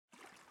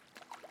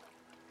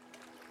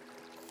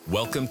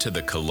Welcome to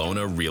the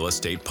Kelowna Real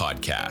Estate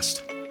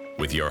Podcast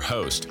with your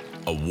host,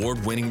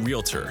 award-winning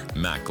realtor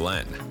Matt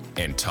Glenn,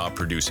 and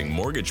top-producing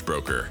mortgage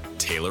broker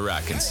Taylor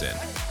Atkinson.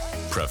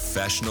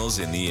 Professionals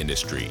in the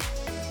industry,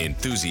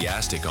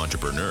 enthusiastic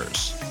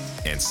entrepreneurs,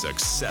 and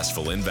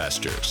successful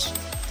investors.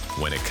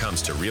 When it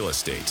comes to real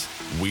estate,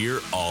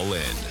 we're all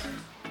in.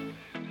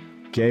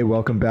 Okay,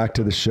 welcome back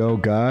to the show,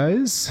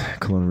 guys.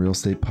 Kelowna Real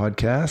Estate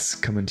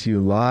Podcast coming to you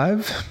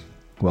live.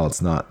 Well,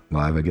 it's not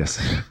live, I guess,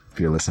 if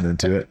you're listening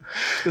to it.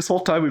 This whole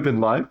time we've been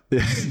live?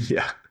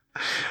 Yeah.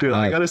 Dude,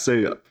 I gotta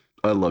say,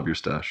 I love your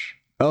stash.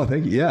 Oh,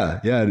 thank you.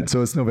 Yeah.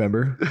 So it's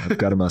November. I've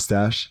got a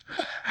mustache.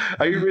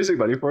 Are you raising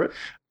money for it?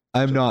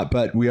 I'm not,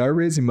 but we are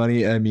raising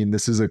money. I mean,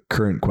 this is a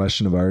current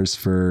question of ours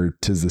for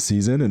 'Tis the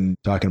Season and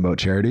talking about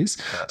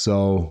charities.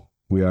 So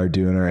we are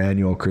doing our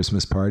annual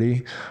Christmas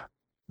party,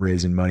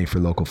 raising money for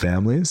local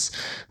families.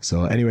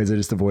 So anyways, I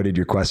just avoided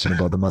your question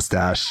about the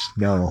mustache.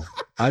 No,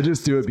 I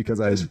just do it because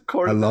I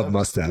love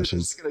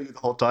mustaches. The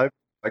whole time,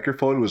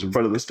 microphone was in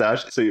front of the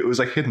stash, so it was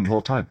like hidden the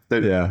whole time.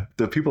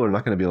 The people are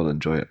not going to be able to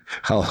enjoy it.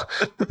 Oh,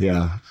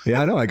 yeah.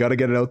 I know. I got to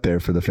get it out there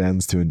for the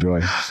fans to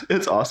enjoy.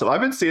 It's awesome.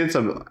 I've been seeing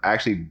some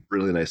actually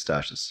really nice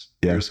stashes.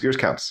 Yeah. Yours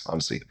counts,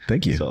 honestly.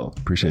 Thank you. So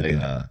appreciate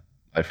it.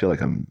 I feel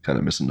like I'm kind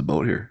of missing the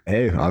boat here.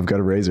 Hey, I've got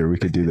a razor. We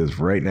could do this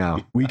right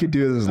now. We could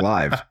do this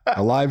live,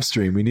 a live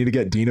stream. We need to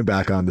get Dina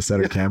back on to set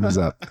our cameras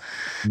up.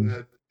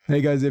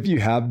 Hey guys, if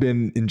you have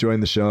been enjoying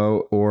the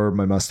show or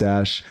my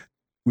mustache,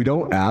 we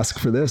don't ask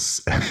for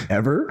this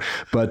ever,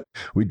 but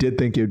we did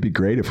think it would be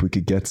great if we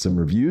could get some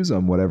reviews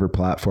on whatever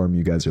platform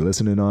you guys are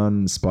listening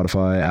on,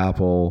 Spotify,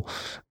 Apple,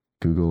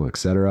 Google,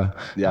 etc.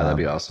 Yeah, that'd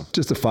be awesome.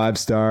 Just a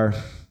 5-star.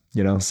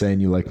 Saying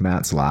you like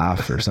Matt's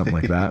laugh or something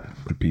like that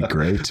would be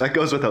great. That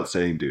goes without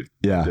saying, dude.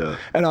 Yeah.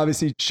 And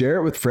obviously share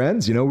it with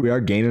friends. We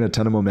are gaining a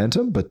ton of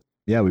momentum, but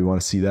yeah, we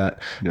want to see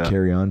that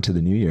carry on to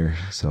the new year.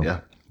 So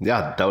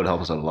yeah, that would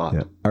help us out a lot.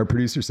 Yeah. Our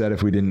producer said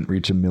if we didn't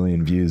reach 1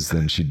 million views,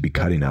 then she'd be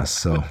cutting us.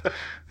 So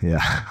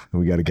yeah,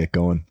 we got to get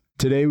going.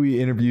 Today we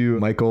interview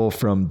Michael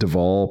from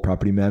Duval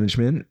Property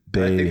Management.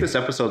 I think this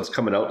episode's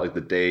coming out like the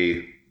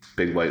day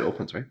Big White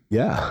opens, right?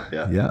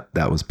 Yeah.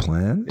 That was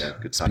planned. Yeah,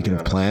 good. Speaking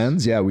of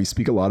plans, we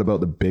speak a lot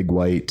about the Big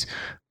White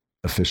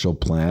official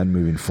plan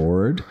moving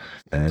forward.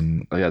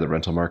 And the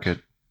rental market.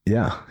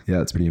 Yeah,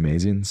 it's pretty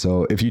amazing.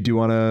 So if you do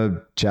want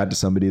to chat to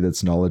somebody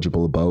that's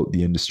knowledgeable about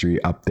the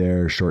industry up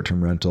there,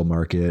 short-term rental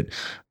market,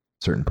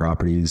 certain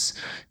properties,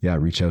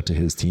 reach out to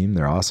his team.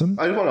 They're awesome.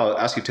 I just want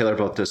to ask you, Taylor,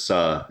 about this,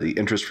 the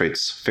interest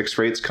rates, fixed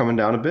rates coming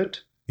down a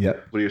bit. Yeah.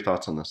 What are your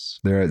thoughts on this?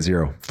 They're at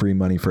zero. Free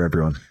money for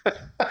everyone.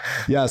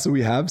 So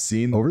we have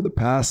seen over the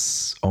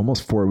past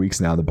almost 4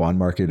 weeks now, the bond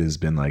market has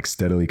been like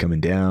steadily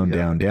coming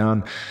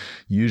down.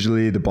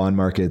 Usually the bond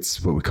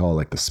market's what we call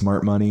like the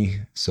smart money.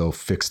 So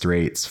fixed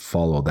rates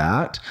follow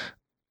that.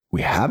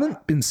 We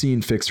haven't been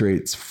seeing fixed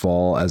rates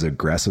fall as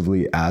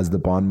aggressively as the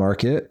bond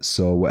market.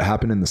 So what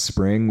happened in the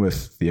spring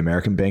with the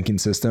American banking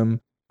system,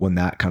 when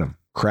that kind of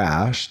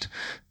crashed,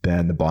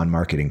 then the bond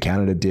market in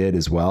Canada did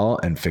as well.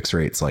 And fixed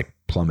rates like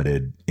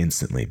plummeted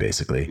instantly,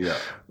 basically. Yeah.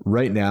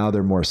 Right now,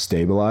 they're more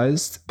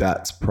stabilized.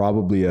 That's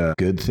probably a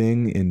good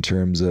thing in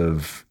terms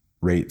of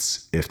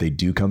rates. If they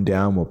do come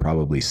down, will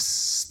probably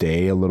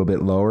stay a little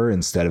bit lower.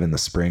 Instead of in the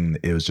spring,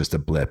 it was just a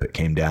blip. It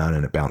came down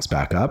and it bounced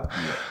back up.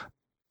 Yeah.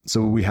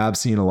 So we have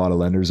seen a lot of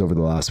lenders over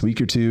the last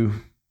week or two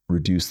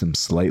reduce them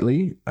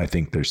slightly. I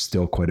think there's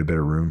still quite a bit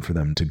of room for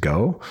them to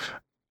go.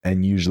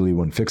 And usually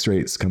when fixed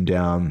rates come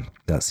down,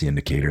 that's the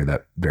indicator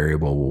that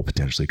variable will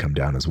potentially come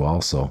down as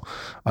well. So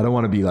I don't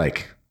want to be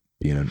like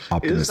being an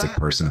optimistic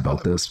person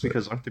about this.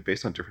 Because aren't they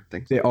based on different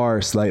things? They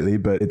are slightly,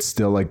 but it's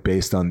still like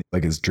based on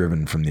like it's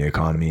driven from the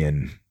economy.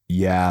 And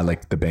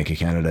like the Bank of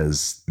Canada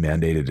is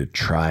mandated to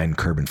try and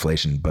curb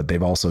inflation, but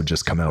they've also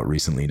just come out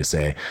recently to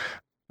say,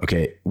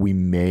 okay, we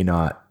may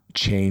not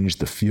change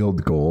the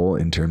field goal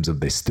in terms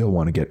of they still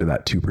want to get to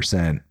that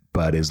 2%.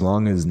 But as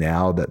long as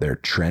now that they're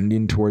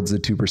trending towards the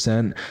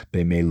 2%,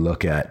 they may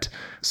look at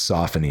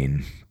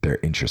softening their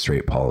interest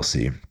rate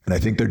policy. And I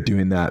think they're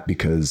doing that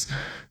because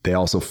they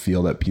also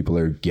feel that people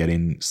are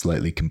getting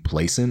slightly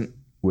complacent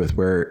with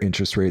where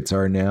interest rates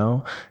are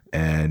now,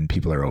 and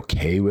people are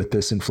okay with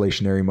this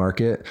inflationary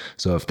market.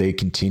 So if they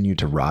continue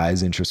to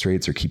rise interest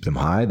rates or keep them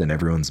high, then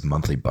everyone's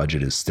monthly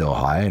budget is still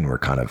high and we're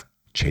kind of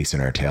chasing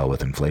our tail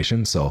with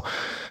inflation. So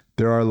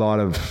there are a lot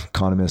of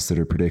economists that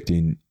are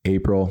predicting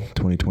April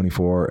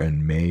 2024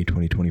 and May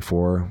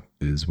 2024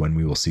 is when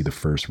we will see the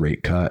first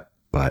rate cut.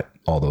 But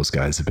all those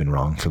guys have been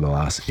wrong for the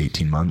last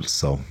 18 months.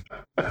 So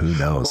who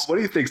knows? Well, what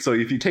do you think? So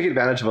if you take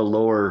advantage of a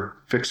lower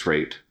fixed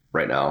rate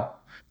right now,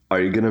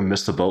 are you going to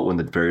miss the boat when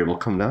the variable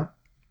come down?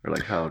 Or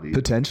like how do you?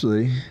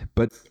 Potentially.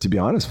 But to be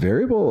honest,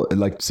 variable,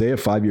 like say a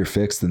 5-year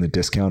fixed and the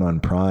discount on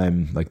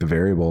prime, like the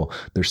variable,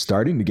 they're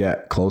starting to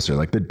get closer.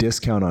 Like the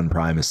discount on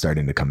prime is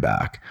starting to come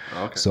back.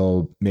 Okay.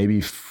 So maybe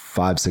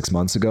 5-6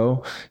 months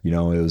ago, it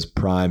was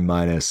prime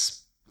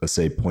minus, let's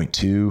say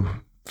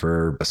 0.2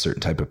 for a certain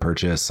type of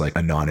purchase, like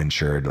a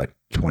non-insured, like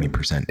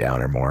 20%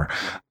 down or more.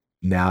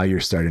 Now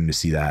you're starting to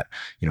see that,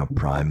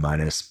 prime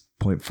minus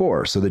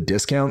 0.4. So the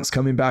discount's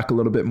coming back a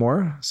little bit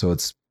more. So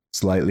it's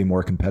slightly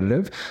more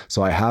competitive.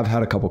 So I have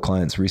had a couple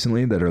clients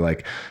recently that are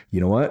like, you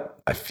know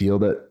what? I feel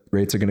that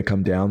rates are going to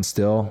come down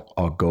still.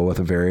 I'll go with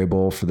a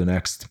variable for the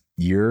next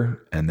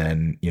year. And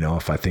then,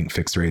 if I think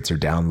fixed rates are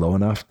down low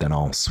enough, then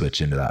I'll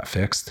switch into that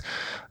fixed.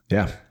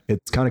 Yeah.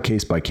 It's kind of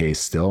case by case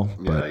still,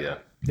 but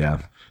yeah.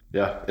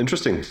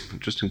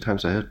 Interesting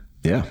times ahead.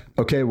 Yeah.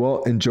 Okay.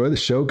 Well, enjoy the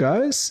show,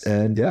 guys.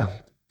 And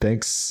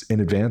thanks in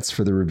advance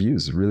for the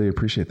reviews. Really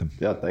appreciate them.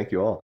 Yeah. Thank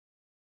you all.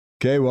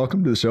 Okay.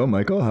 Welcome to the show,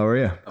 Michael. How are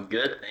you? I'm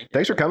good. Thank you.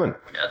 Thanks for coming.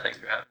 Yeah. Thanks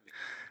for having me.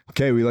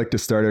 Okay. We like to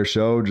start our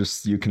show,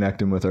 just you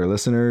connecting with our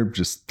listener.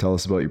 Just tell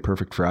us about your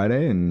perfect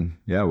Friday and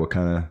what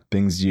kind of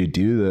things do you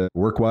do the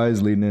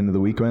work-wise leading into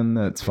the weekend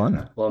that's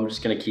fun? Well, I'm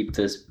just going to keep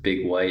this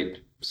big white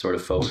sort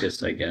of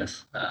focused, I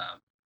guess.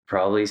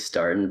 Probably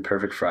starting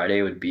perfect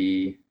Friday would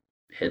be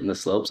hitting the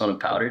slopes on a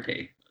powder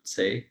day, let's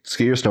say.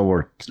 Ski or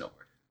snowboard? Snowboard.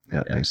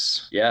 Yeah,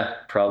 nice. Yeah,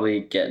 probably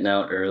getting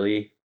out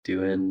early,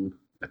 doing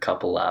a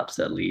couple laps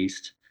at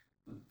least,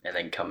 and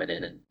then coming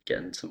in and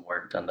getting some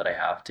work done that I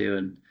have to.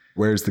 And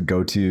where's the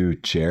go-to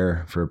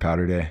chair for a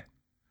powder day?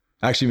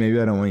 Actually,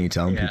 maybe I don't want you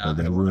telling people.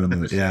 They'll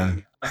ruin it. Yeah.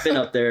 I've been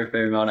up there a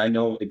fair amount. I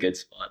know the good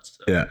spots.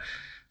 So yeah.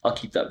 I'll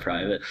keep that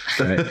private.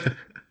 Right.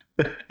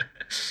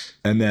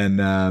 And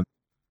then,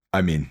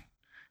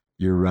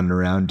 you're running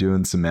around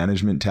doing some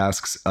management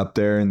tasks up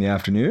there in the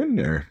afternoon,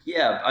 or?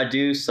 Yeah, I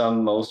do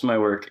most of my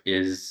work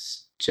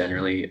is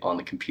generally on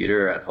the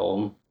computer at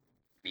home.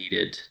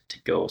 Needed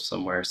to go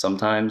somewhere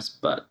sometimes,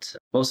 but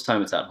most of the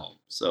time it's at home.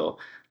 So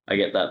I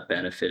get that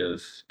benefit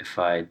of if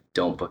I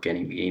don't book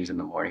any meetings in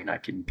the morning, I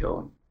can go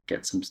and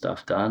get some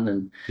stuff done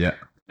and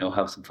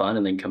have some fun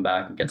and then come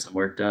back and get some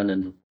work done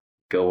and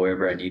go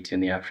wherever I need to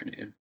in the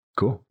afternoon.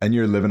 Cool. And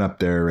you're living up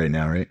there right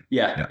now, right?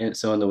 Yeah. And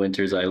so in the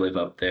winters, I live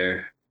up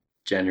there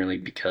generally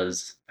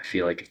because I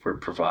feel like if we're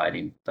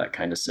providing that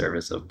kind of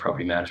service of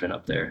property management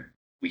up there,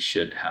 we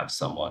should have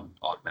someone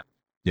on that.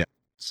 Yeah.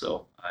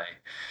 So I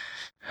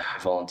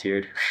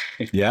volunteered.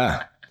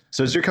 Yeah.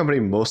 So is your company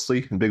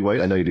mostly in Big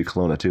White? I know you do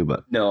Kelowna too,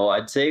 but. No,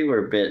 I'd say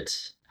we're a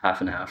bit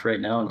half and half right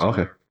now in terms of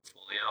Okay. our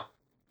portfolio.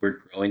 We're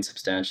growing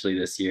substantially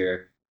this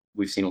year.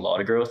 We've seen a lot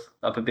of growth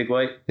up at Big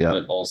White,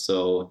 but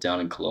also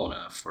down in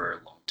Kelowna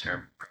for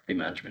long-term property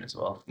management as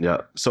well. Yeah.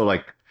 So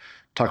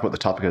talk about the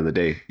topic of the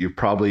day.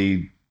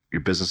 Your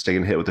business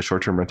taking a hit with the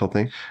short-term rental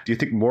thing. Do you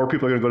think more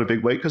people are going to go to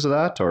Big White because of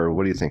that? Or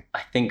what do you think?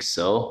 I think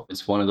so.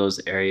 It's one of those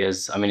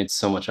areas. It's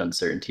so much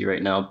uncertainty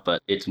right now,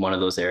 but it's one of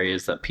those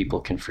areas that people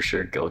can for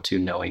sure go to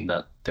knowing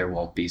that there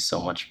won't be so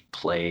much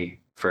play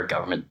for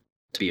government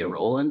to be a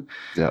role in.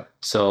 Yeah.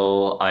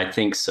 So I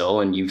think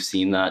so. And you've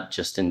seen that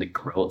just in the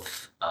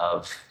growth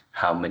of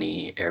how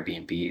many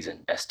Airbnbs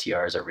and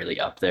STRs are really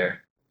up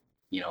there.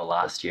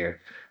 Last year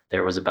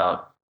there was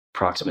about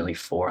approximately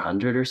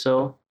 400 or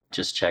so.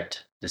 Just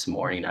checked this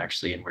morning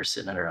actually, and we're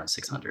sitting at around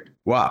 600.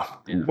 Wow.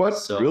 Yeah. What?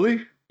 So,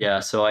 really?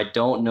 Yeah. So I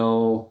don't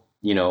know,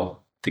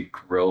 the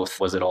growth,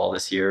 was it all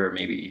this year? Or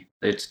maybe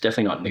it's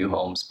definitely not new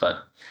homes,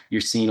 but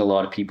you're seeing a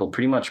lot of people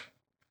pretty much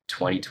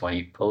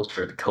 2020 post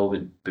for the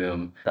COVID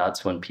boom.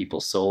 That's when people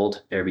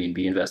sold.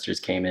 Airbnb investors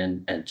came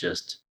in and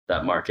just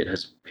that market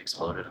has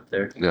exploded up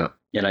there. Yeah.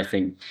 And I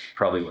think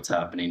probably what's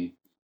happening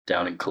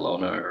down in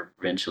Kelowna or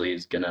eventually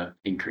is going to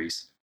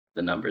increase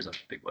the numbers of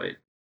Big White.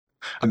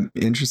 I'm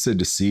interested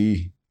to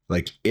see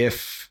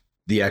if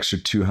the extra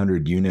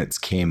 200 units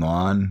came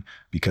on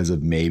because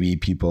of maybe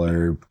people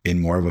are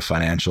in more of a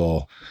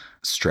financial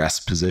stress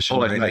position.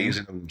 Right, not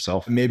using them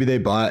themselves. Maybe they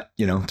bought,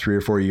 3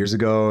 or 4 years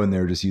ago and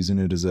they're just using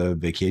it as a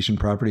vacation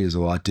property, as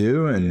a lot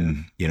do.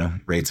 And,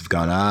 rates have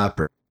gone up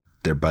or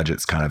their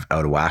budget's kind of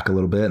out of whack a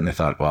little bit. And they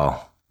thought,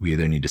 well, we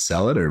either need to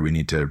sell it or we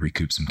need to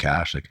recoup some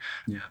cash.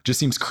 Just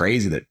seems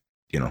crazy that,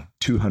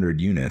 200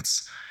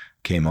 units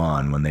came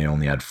on when they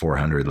only had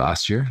 400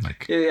 last year.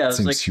 It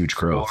seems huge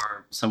growth.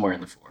 Somewhere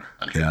in the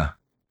 400. Yeah.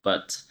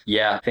 But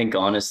I think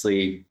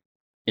honestly,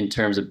 in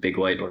terms of Big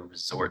White or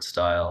resort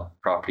style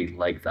property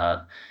like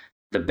that,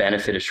 the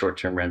benefit of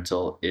short-term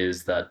rental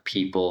is that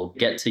people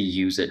get to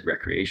use it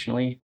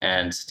recreationally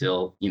and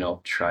still,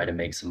 try to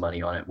make some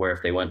money on it. Where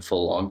if they went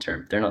full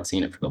long-term, they're not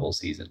seeing it for the whole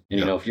season.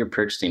 And, if you're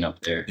purchasing up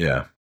there,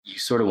 you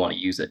sort of want to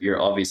use it.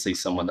 You're obviously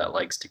someone that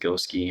likes to go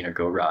skiing or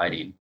go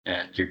riding,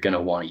 and you're going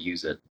to want to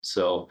use it.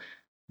 So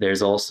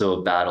there's also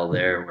a battle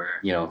there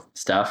where,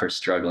 staff are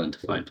struggling to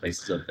find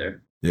places up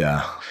there.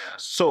 Yeah.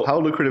 So how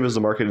lucrative is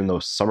the market in the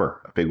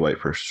summer at Big White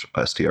for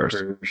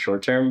STRs? For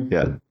short term?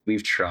 Yeah.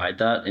 We've tried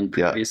that in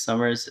previous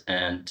summers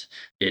and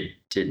it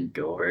didn't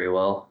go very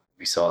well.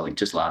 We saw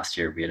just last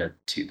year, we had a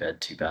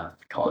 2-bed, 2-bath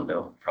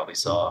condo, probably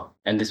saw,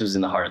 and this was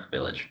in the heart of the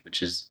village,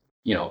 which is,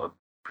 a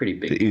pretty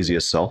big. The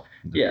easiest sell.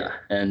 Yeah.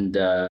 And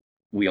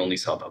we only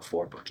saw about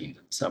 4 bookings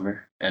in the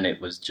summer and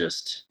it was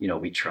just,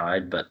 we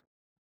tried, but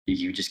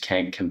you just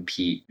can't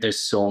compete. There's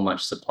so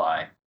much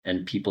supply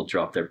and people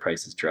drop their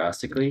prices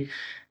drastically.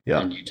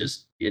 Yeah. And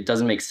it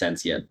doesn't make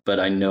sense yet. But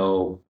I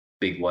know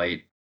Big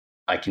White,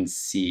 I can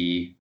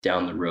see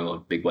down the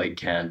road, Big White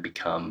can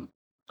become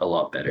a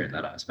lot better in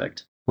that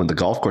aspect. When the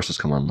golf courses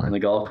come When online. the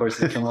golf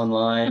courses come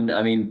online.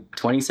 I mean,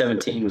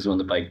 2017 was when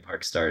the bike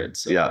park started.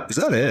 So Yeah. Is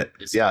that it?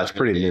 It's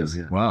pretty new.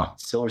 Yeah. Wow.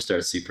 Silver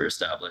Star's super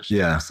established.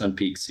 Yeah. Sun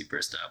Peak's super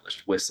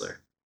established. Whistler.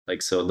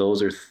 Like, so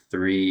those are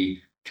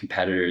three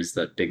competitors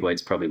that Big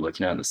White's probably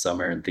looking at in the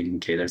summer and thinking,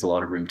 okay, there's a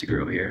lot of room to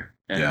grow here.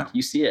 And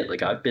you see it.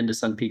 Like, I've been to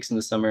Sun Peaks in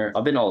the summer.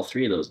 I've been to all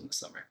three of those in the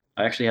summer.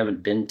 I actually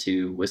haven't been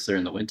to Whistler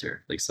in the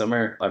winter. Like,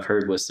 summer, I've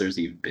heard Whistler's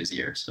even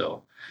busier.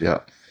 So Yeah.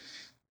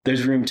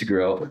 there's room to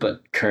grow,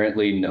 but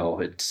currently, no,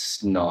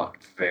 it's not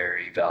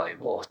very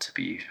valuable to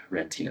be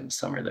renting in the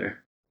summer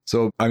there.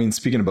 So, I mean,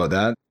 speaking about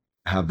that,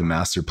 have the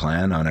master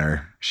plan on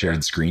our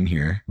shared screen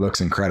here.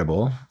 Looks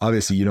incredible.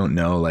 Obviously, you don't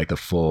know like the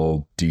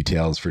full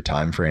details for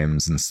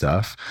timeframes and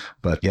stuff,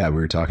 but yeah, we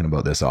were talking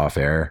about this off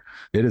air.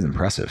 It is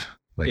impressive.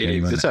 Like It is.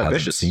 anyone It's that hasn't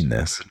ambitious. seen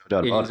this. No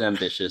doubt It about is it.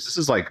 ambitious. This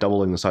is like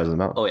doubling the size of the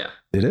mountain. Oh, yeah.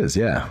 It is,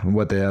 yeah.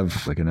 What they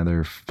have like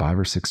another 5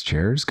 or 6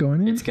 chairs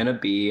going in. It's going to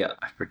be,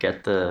 I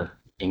forget the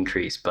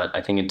increase, but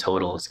I think in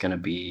total it's going to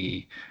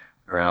be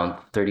around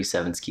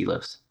 37 ski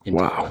lifts. In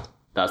Wow. total.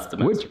 That's the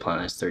master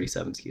plan, is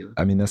 37 ski lifts.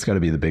 I mean, that's got to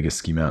be the biggest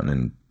ski mountain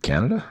in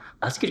Canada.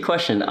 That's a good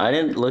question. I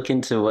didn't look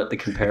into what the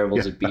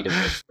comparables would be to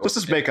Let's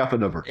just make up a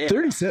number. Yeah.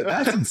 37.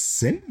 That's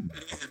insane.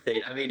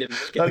 I mean, if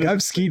you look Like at,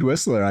 I've skied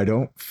Whistler. I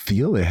don't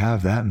feel they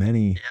have that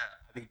many.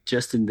 I mean,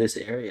 just in this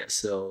area.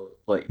 So,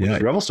 like, Yeah.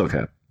 Revelstoke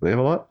have. They have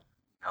a lot.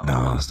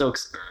 No.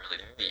 Stokes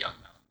early, they're young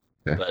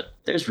now. Okay. But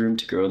there's room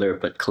to grow there.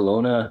 But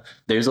Kelowna,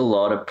 there's a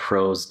lot of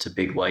pros to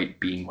Big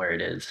White being where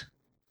it is.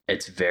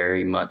 It's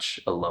very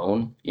much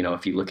alone. You know,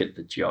 if you look at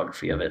the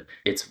geography of it,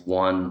 it's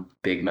one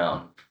big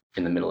mountain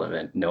in the middle of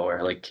it,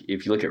 nowhere. Like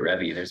if you look at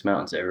Revy, there's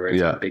mountains everywhere.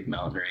 It's Yeah. a big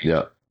mountain range.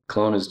 Yeah.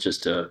 Kelowna is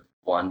just a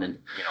one, and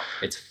you know,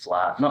 it's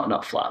flat.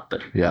 Not flat,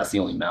 but Yeah. that's the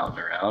only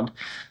mountain around.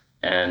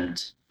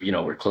 And you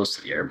know, we're close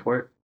to the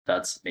airport.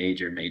 That's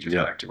major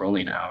Yeah. factor. We're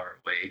only an hour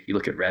away. You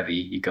look at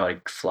Revy, you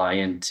got to fly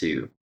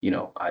into, you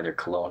know, either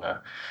Kelowna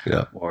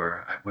Yeah.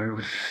 or where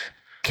would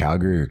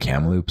Calgary or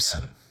Kamloops.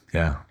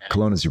 Yeah.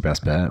 Kelowna's your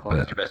best bet. Kelowna's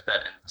But your best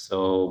bet.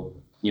 So,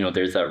 you know,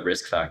 there's that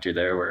risk factor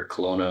there where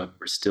Kelowna,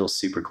 we're still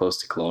super close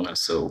to Kelowna.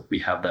 So we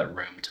have that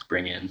room to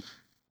bring in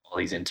all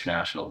these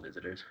international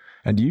visitors.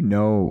 and do you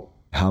know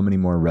how many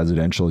more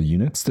residential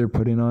units they're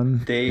putting on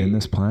They- in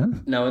this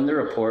plan? Now, in the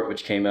report,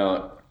 which came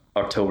out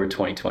October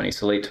 2020,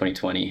 so late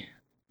 2020,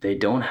 they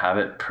don't have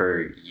it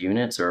per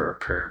units or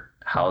per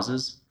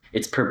houses.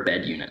 It's per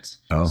bed units.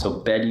 Oh. So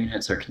bed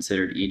units are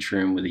considered each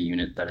room with a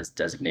unit that is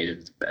designated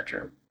as a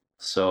bedroom.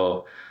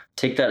 So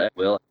take that at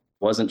will.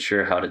 Wasn't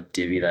sure how to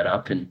divvy that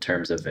up in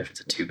terms of if it's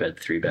a 2-bed,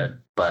 3-bed,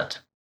 but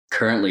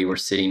currently we're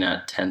sitting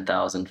at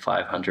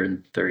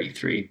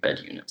 10,533 bed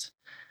units.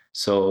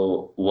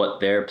 So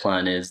what their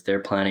plan is, they're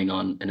planning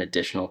on an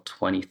additional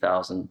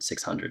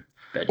 20,600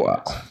 bed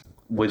Wow. units.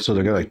 With, So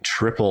they're going to like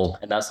triple.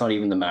 and that's not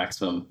even the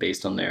maximum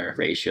based on their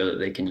ratio that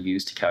they can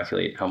use to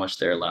calculate how much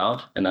they're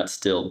allowed. And that's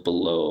still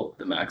below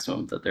the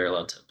maximum that they're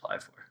allowed to apply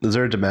for. Is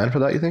there a demand for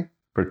that, you think?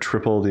 For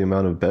triple the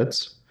amount of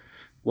beds?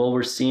 Well,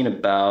 we're seeing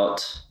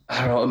about,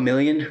 1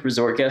 million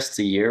resort guests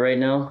a year right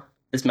now.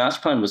 This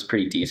master plan was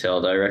pretty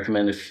detailed. I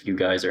recommend if you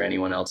guys or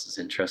anyone else is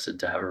interested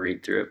to have a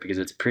read through it because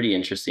it's pretty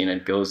interesting.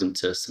 It goes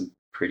into some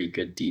pretty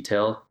good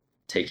detail,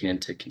 taking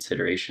into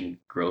consideration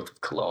growth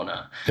of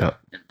Kelowna and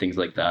things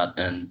like that.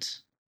 And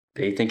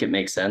they think it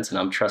makes sense. And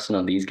I'm trusting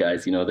on these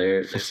guys. You know,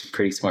 they're some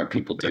pretty smart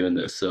people doing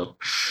this. So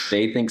if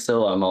they think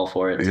so, I'm all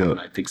for it. Yeah. And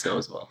I think so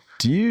as well.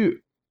 Do you,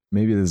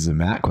 maybe this is a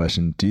Matt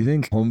question, do you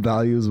think home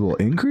values will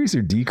increase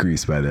or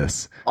decrease by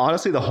this?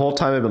 Honestly, the whole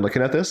time I've been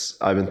looking at this,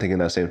 I've been thinking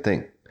that same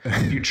thing.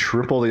 If you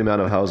triple the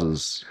amount of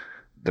houses,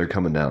 they're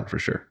coming down for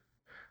sure.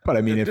 But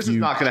I mean, if This you, is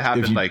not going to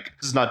happen. if you- Like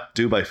this is not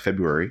due by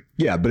February.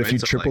 yeah, but if right? you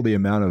So, triple like- the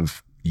amount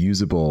of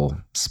usable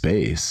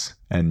space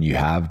and you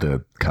have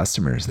the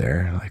customers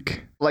there,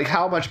 like Like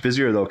how much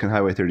busier though can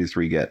Highway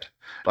 33 get?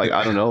 Like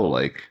I don't know.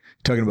 Like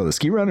talking about the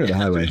ski run or the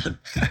highway?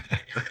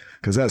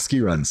 Because that ski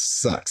run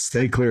sucks.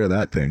 Stay clear of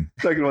that thing.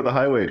 talking about the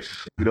highway,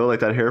 you know, like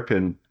that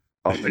hairpin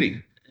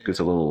already gets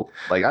a little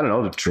like I don't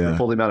know to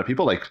triple the amount of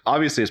people. Like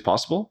obviously it's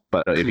possible,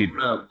 but if you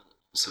Kelowna will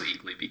also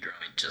equally be growing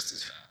just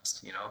as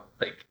fast, you know,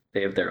 like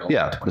they have their own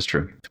Yeah, that's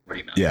true.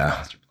 40 Yeah.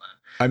 master plan.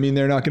 I mean,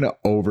 they're not going to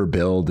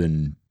overbuild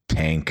and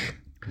tank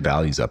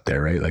values up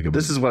there, right? Like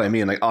This is what I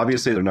mean. Like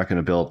obviously they're not going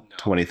to build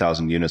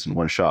 20,000 units in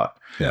one shot.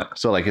 yeah.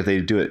 So like if they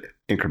do it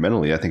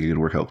incrementally, I think it could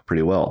work out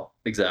pretty well.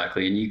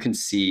 Exactly. And you can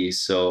see,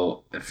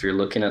 so if you're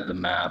looking at the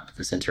map,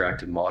 this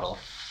interactive model,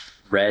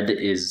 red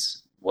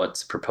is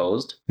what's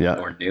proposed Yeah.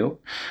 or new.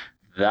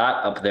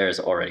 That up there is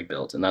already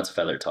built, and that's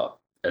Feathertop.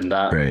 And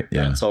that Right,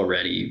 yeah. that's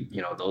already,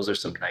 you know, those are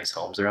some nice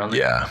homes around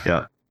there. Yeah. Yeah.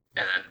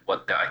 And then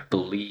what I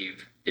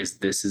believe is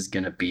this is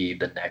going to be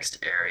the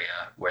next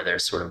area where they're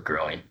sort of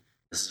growing.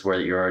 This is where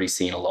you're already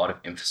seeing a lot of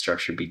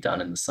infrastructure be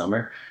done in the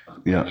summer,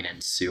 Yeah. bringing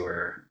in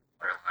sewer,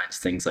 water lines,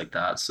 things like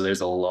that. So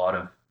there's a lot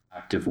of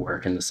active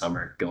work in the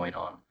summer going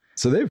on.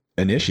 So they've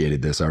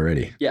initiated this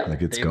already. Yeah,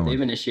 Like it's they've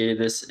going. initiated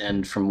this.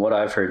 And from what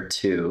I've heard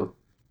too,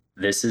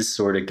 this is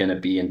sort of going to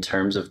be in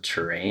terms of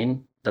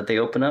terrain that they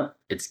open up.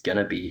 It's going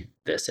to be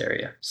this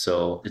area.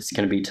 So it's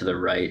going to be to the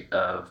right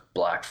of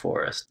Black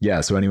Forest.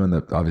 Yeah. So anyone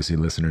that, obviously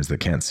listeners that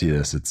can't see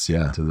this, it's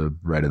to the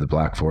right of the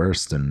Black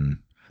Forest and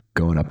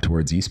going up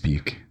towards East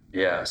Peak.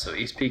 Yeah. So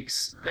East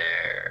Peak's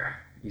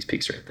there. East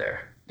Peak's right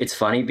there. It's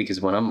funny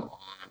because when I'm on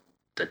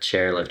the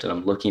chairlift and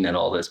I'm looking at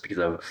all this, because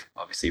I've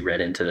obviously read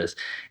into this,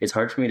 it's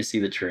hard for me to see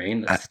the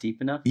terrain that's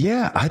steep enough.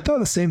 Yeah, I thought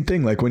the same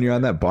thing. Like when you're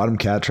on that bottom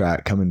cat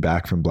track coming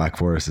back from Black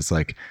Forest, it's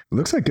like, it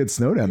looks like good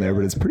snow down there,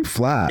 but it's pretty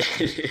flat.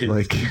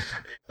 Like,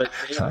 but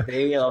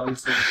they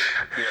obviously,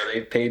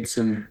 they paid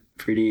some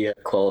pretty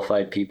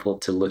qualified people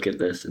to look at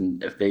this,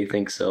 and if they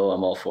think so,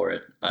 I'm all for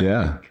it. I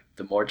think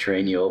the more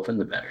terrain you open,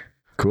 the better.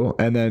 Cool.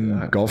 And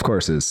then golf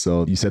courses.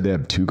 So you said they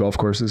have 2 golf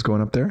courses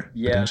going up there?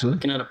 Yeah,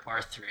 looking at a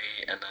par 3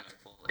 and then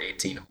a full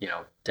 18,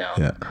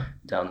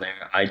 down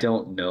there. I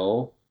don't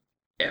know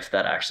if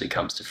that actually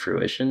comes to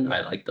fruition.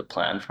 I like the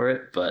plan for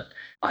it, but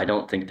I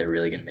don't think they're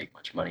really going to make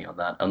much money on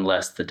that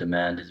unless the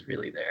demand is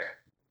really there.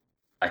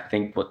 I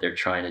think what they're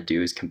trying to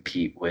do is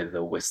compete with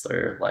the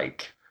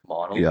Whistler-like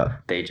model. Yeah.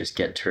 They just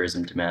get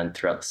tourism demand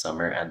throughout the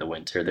summer and the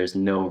winter. There's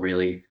no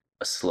really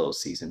a slow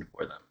season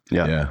for them.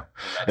 Yeah.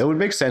 It would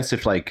make sense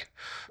if like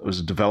it was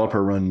a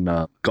developer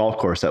run golf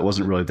course that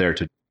wasn't really there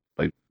to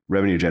like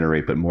revenue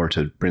generate, but more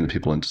to bring the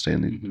people in to stay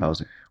in the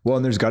housing. Well,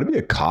 and there's got to be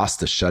a cost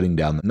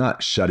to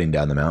not shutting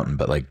down the mountain,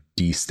 but like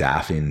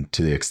de-staffing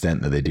to the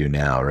extent that they do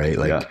now, right?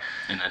 Like,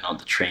 and then all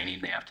the training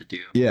they have to do.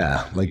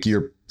 Yeah. Like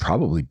you're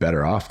probably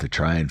better off to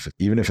try and,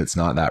 even if it's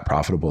not that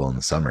profitable in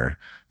the summer,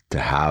 to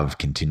have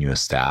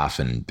continuous staff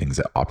and things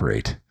that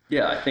operate.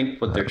 Yeah, I think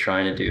what they're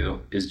trying to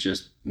do is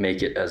just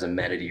make it as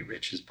amenity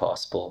rich as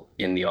possible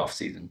in the off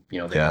season. They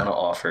want to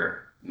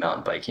offer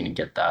mountain biking and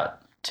get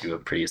that to a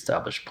pretty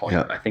established point.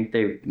 I think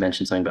they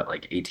mentioned something about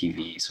like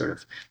ATV sort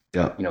of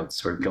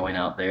going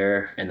out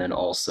there, and then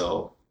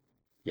also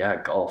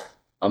golf.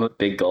 I'm a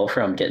big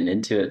golfer. I'm getting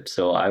into it,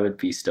 so I would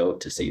be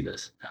stoked to see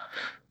this happen.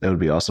 That would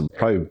be awesome.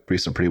 Probably be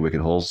some pretty wicked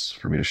holes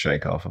for me to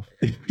shank off of.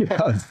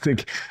 I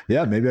think,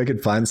 maybe I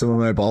could find some of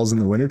my balls in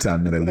the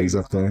wintertime that I lose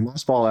up there.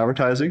 Lost ball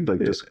advertising,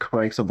 like just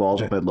crank some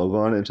balls with my logo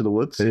on into the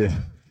woods.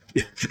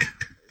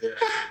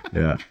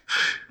 Yeah.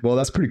 Well,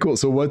 that's pretty cool.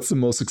 So what's the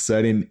most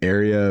exciting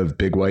area of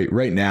Big White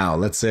right now?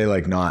 Let's say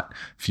like not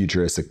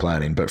futuristic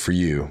planning, but for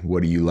you,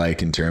 what do you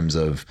like in terms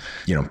of,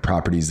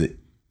 properties that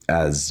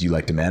as you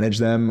like to manage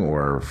them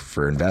or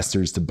for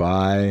investors to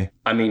buy?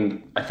 I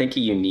mean, I think a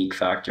unique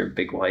factor of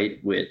Big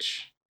White,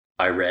 which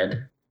I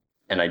read,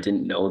 and I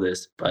didn't know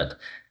this, but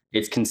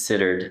it's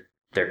considered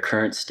their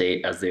current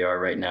state as they are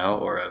right now,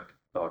 or of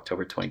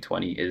October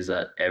 2020, is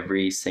that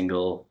every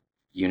single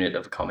unit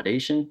of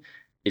accommodation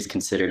is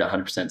considered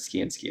 100%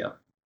 ski and ski out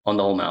on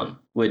the whole mountain,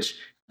 which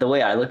the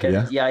way I look at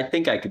it, I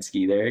think I could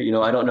ski there.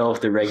 I don't know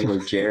if the regular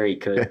Jerry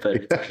could, but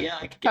it's like,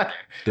 I could get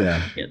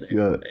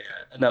there.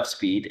 Enough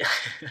speed.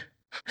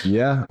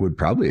 Would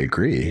probably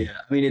agree.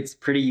 I mean, it's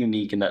pretty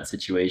unique in that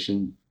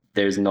situation.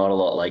 There's not a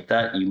lot like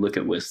that. You look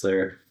at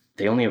Whistler,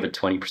 they only have a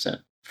 20%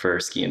 for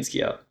ski and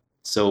ski out.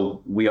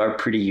 So we are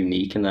pretty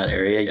unique in that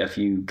area. If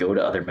you go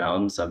to other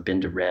mountains, I've been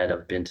to Red,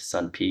 I've been to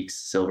Sun Peaks,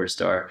 Silver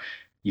Star,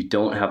 you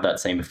don't have that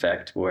same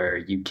effect where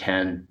you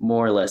can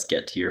more or less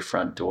get to your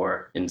front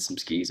door in some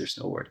skis or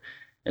snowboard.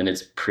 And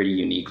it's pretty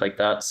unique like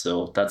that.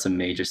 So that's a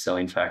major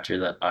selling factor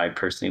that I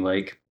personally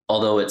like.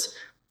 Although it's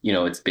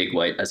Big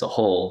White as a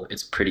whole,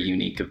 it's pretty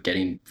unique of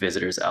getting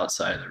visitors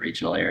outside of the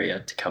regional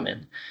area to come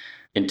in.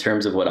 In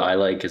terms of what I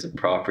like as a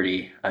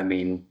property, I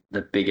mean,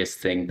 the biggest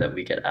thing that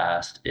we get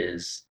asked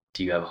is,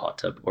 do you have a hot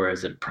tub or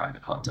is it a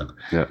private hot tub?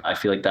 Yeah. I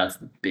feel like that's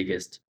the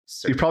biggest.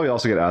 You probably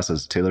also get asked,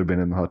 has Taylor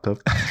been in the hot tub?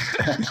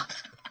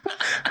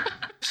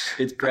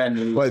 It's brand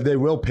new. But they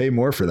will pay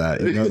more for that.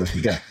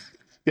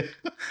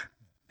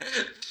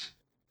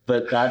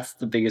 But that's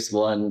the biggest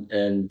one.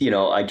 And,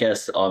 I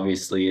guess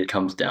obviously it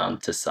comes down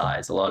to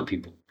size. A lot of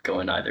people go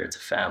in either it's a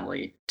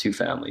family, 2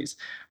 families,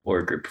 or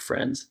a group of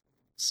friends.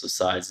 So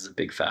size is a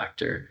big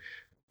factor.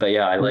 But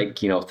I like,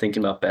 thinking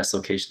about best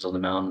locations on the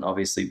mountain.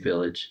 Obviously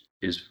Village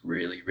is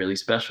really, really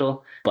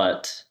special.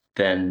 But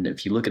then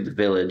if you look at the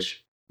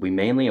Village, we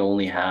mainly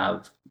only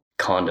have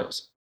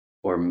condos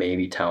or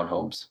maybe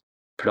townhomes,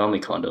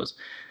 predominantly condos.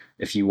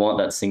 If you want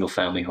that single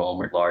family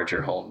home or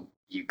larger home,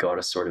 you got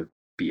to sort of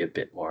be a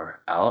bit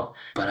more out.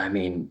 But I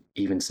mean,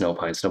 even Snow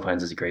Pines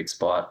is a great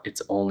spot.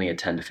 It's only a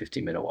 10 to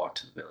 15 minute walk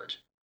to the Village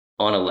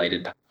on a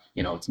lighted path.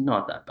 It's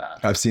not that bad.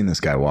 I've seen this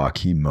guy walk.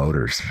 He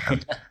motors.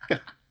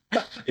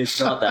 It's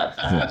not that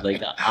bad.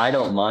 Like, I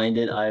don't mind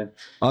it.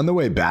 On the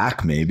way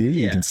back, maybe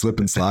you can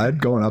slip and slide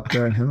going up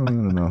there. I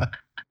don't know.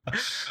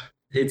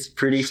 It's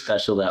pretty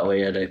special that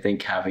way. And I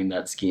think having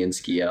that ski and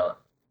ski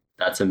out,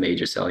 that's a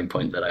major selling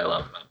point that I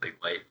love about Big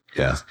White.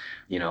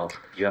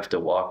 You have to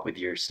walk with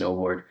your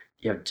snowboard.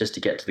 You have just to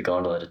get to the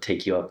gondola to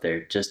take you up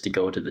there, just to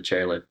go to the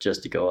chairlift,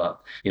 just to go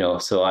up.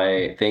 So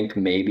I think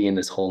maybe in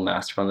this whole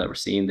master plan that we're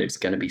seeing, there's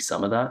going to be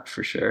some of that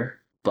for sure.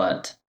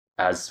 But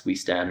as we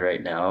stand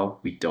right now,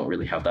 we don't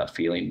really have that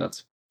feeling.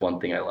 That's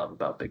one thing I love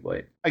about Big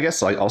White. I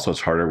guess also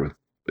it's harder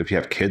if you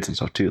have kids and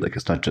stuff too. Like,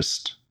 it's not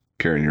just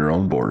carrying your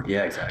own board.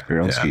 Yeah, exactly.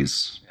 Your own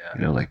skis.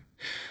 Yeah.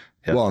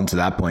 Yeah. Well, and to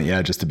that point,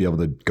 yeah, just to be able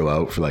to go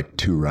out for like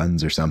 2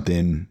 runs or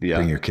something,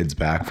 bring your kids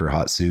back for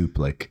hot soup,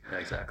 like,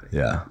 Exactly.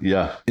 yeah.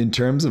 Yeah. In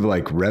terms of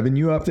like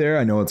revenue up there,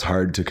 I know it's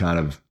hard to kind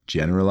of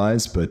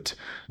generalize, but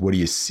what do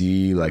you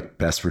see like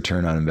best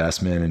return on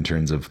investment in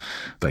terms of,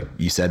 like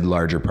you said,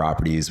 larger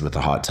properties with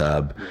a hot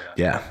tub?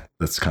 Yeah.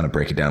 Let's kind of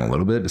break it down a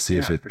little bit to see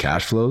if it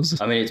cash flows.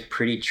 I mean, it's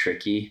pretty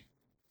tricky,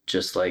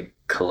 just like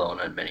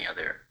Kelowna and many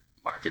other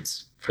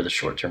markets for the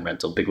short-term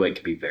rental. Big White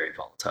can be very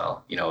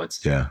volatile. It's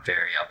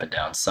very up and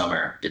down.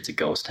 Summer, it's a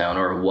ghost town,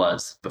 or it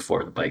was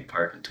before the bike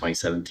park in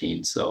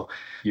 2017. So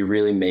you're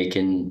really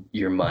making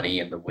your money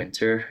in the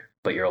winter,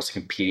 but you're also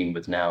competing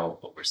with now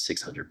over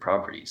 600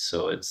 properties.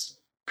 So it's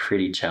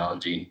pretty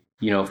challenging.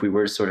 If we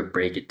were to sort of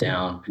break it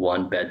down,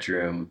 1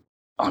 bedroom,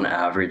 on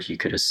average, you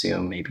could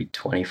assume maybe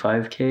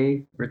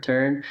 25K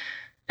return.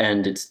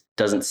 And it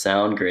doesn't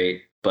sound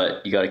great,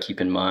 but you got to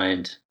keep in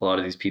mind, a lot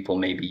of these people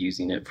may be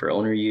using it for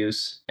owner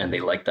use and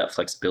they like that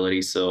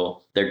flexibility.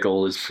 So their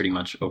goal is pretty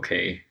much,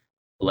 okay,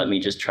 let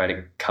me just try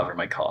to cover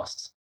my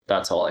costs.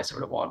 That's all I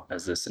sort of want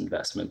as this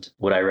investment.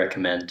 Would I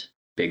recommend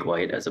Big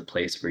White as a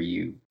place where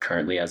you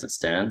currently, as it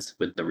stands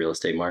with the real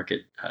estate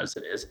market as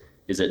it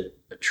is it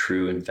a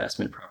true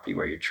investment property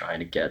where you're trying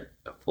to get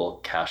a full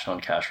cash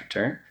on cash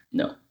return?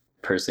 No,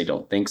 personally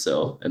don't think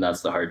so. And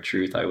that's the hard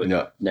truth. I would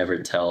never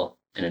tell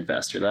an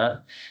investor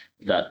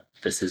that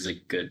this is a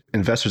good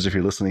investors. If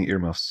you're listening,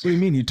 earmuffs. What do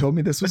you mean? You told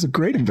me this was a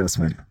great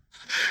investment.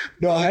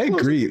 No, I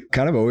agree.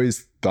 Kind of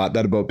always thought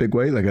that about Big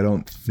White. Like, I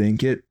don't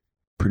think it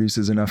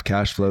produces enough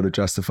cash flow to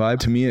justify.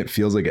 To me, it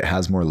feels like it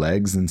has more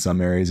legs than some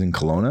areas in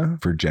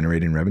Kelowna for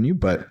generating revenue.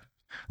 But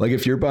like,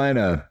 if you're buying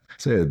a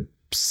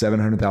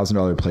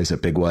 $700,000 place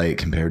at Big White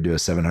compared to a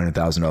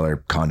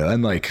 $700,000 condo,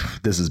 and like,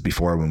 this is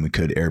before when we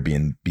could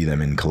Airbnb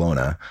them in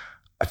Kelowna,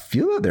 I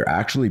feel that they're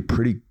actually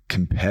pretty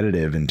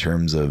competitive in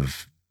terms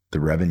of the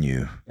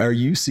revenue. Are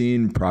you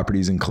seeing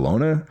properties in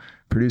Kelowna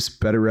produce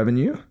better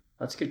revenue?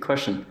 That's a good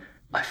question.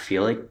 I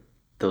feel like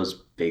those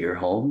bigger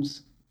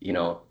homes,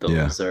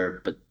 those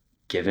are, but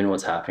given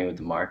what's happening with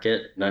the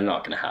market, they're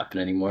not going to happen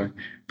anymore.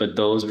 But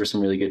those were some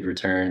really good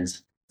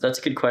returns. That's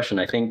a good question.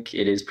 I think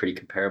it is pretty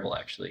comparable,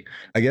 actually.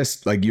 I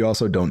guess like you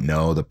also don't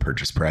know the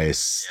purchase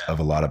price of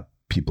a lot of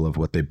people of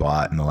what they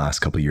bought in the last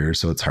couple of years.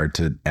 So it's hard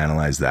to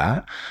analyze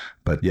that.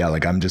 But yeah,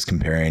 like I'm just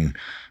comparing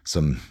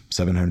some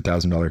 $700,000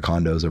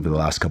 condos over the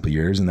last couple of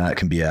years, and that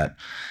can be at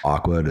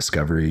Aqua,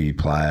 Discovery,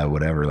 Playa,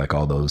 whatever, like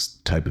all those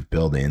type of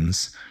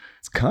buildings.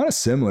 It's kind of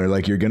similar.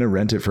 Like you're going to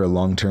rent it for a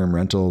long-term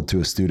rental to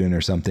a student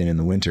or something in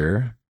the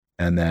winter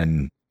and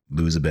then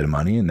lose a bit of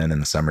money. And then in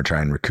the summer,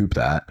 try and recoup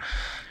that.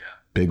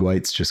 Big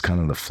White's just kind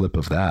of the flip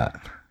of that.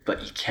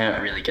 But you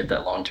can't really get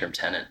that long-term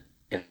tenant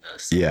in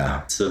this.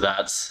 Yeah. So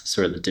that's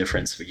sort of the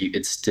difference.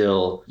 It's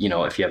still,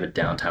 if you have a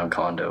downtown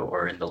condo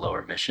or in the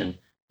Lower Mission,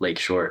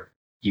 Lakeshore,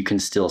 you can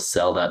still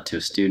sell that to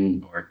a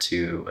student or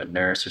to a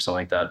nurse or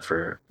something like that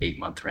for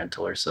 8-month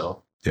rental or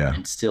so. Yeah.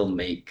 And still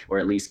make, or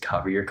at least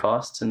cover your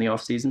costs in the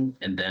off season.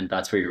 And then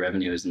that's where your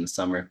revenue is in the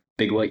summer.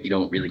 Big White, you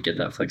don't really get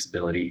that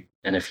flexibility.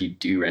 And if you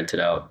do rent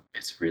it out,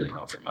 it's really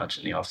not for much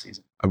in the off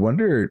season. I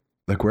wonder,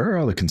 like, where are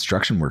all the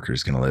construction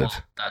workers going to live?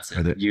 Well, that's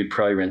it. You'd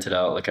probably rent it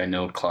out. Like, I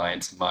know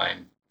clients of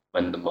mine,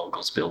 when the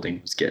Moguls building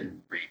was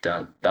getting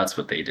redone, that's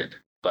what they did.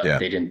 But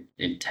they didn't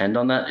intend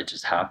on that. It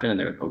just happened. And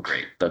they were like, oh,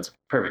 great. That's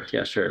perfect.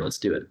 Yeah, sure. Let's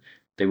do it.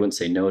 They wouldn't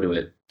say no to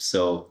it.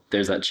 So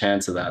there's that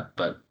chance of that.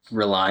 But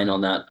relying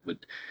on that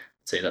would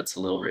say that's a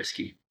little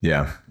risky.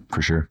 Yeah,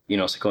 for sure.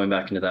 So going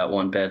back into that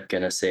 1 bed,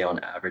 gonna say on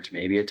average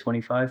maybe at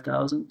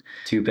 25,000,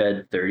 2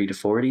 bed 30 to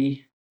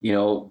 40.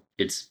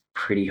 It's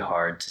pretty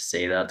hard to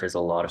say that. There's a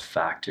lot of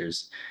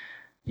factors,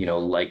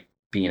 like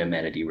being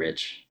amenity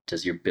rich.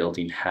 Does your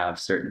building have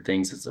certain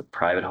things? Is it a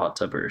private hot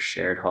tub or a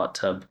shared hot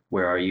tub?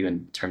 Where are you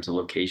in terms of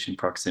location,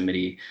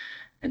 proximity,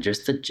 and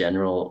just the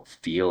general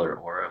feel or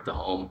aura of the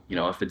home?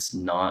 If it's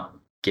not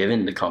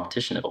given the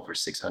competition of over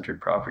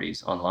 600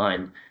 properties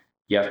online,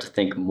 you have to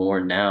think more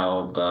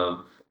now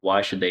of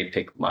why should they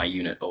pick my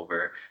unit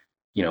over,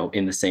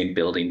 in the same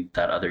building,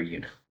 that other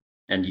unit.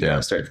 And you got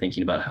to start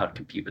thinking about how to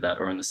compete with that,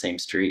 or in the same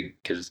street,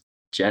 because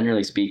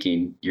generally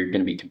speaking, you're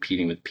going to be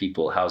competing with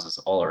houses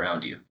all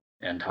around you.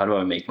 And how do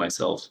I make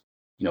myself,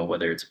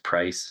 whether it's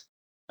price,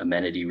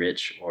 amenity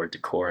rich, or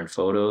decor and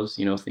photos,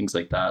 things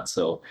like that.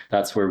 So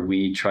that's where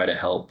we try to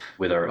help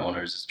with our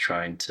owners, is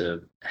trying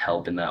to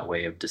help in that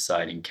way of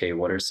deciding, okay,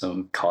 what are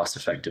some cost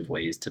effective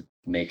ways to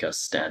make us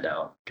stand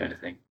out, kind of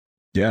thing.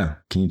 Yeah.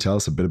 Can you tell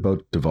us a bit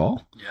about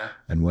Duval? Yeah.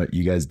 And what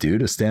you guys do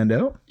to stand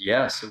out?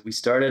 Yeah. So we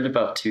started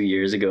about 2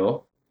 years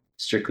ago,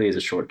 strictly as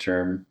a short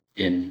term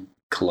in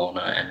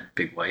Kelowna and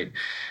Big White,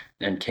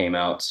 and came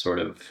out sort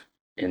of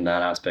in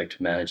that aspect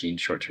of managing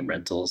short-term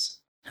rentals,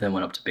 and then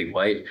went up to Big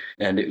White.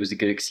 And it was a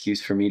good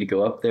excuse for me to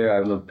go up there.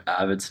 I'm an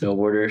avid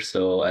snowboarder,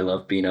 so I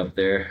love being up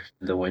there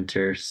in the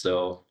winter.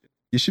 So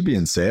you should be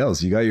in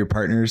sales. You got your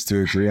partners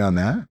to agree on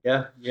that?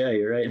 Yeah,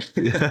 you're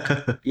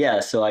right. Yeah,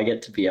 so I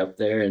get to be up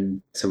there.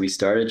 And so we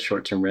started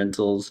short-term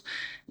rentals.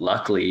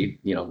 Luckily,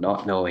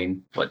 not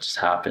knowing what just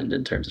happened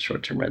in terms of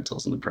short-term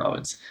rentals in the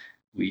province,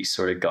 we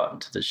sort of got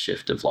into the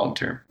shift of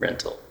long-term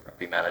rental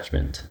property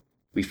management.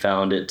 We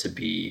found it to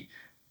be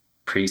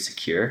pretty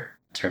secure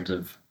in terms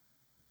of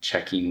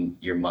checking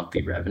your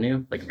monthly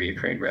revenue, like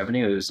reoccurring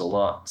revenue. It was a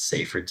lot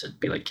safer to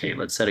be like, okay,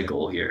 let's set a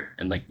goal here.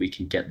 And like we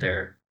can get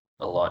there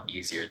a lot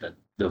easier than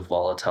the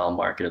volatile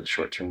market of the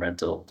short-term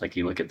rental. Like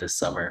you look at this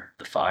summer,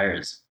 the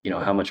fires,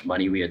 how much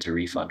money we had to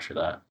refund for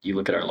that. You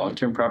look at our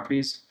long-term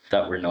properties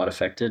that were not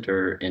affected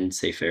or in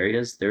safe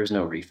areas, there was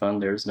no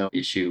refund. There was no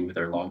issue with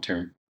our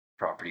long-term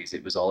properties.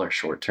 It was all our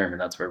short-term,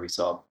 and that's where we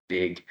saw a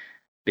big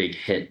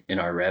hit in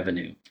our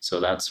revenue. So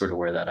that's sort of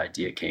where that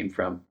idea came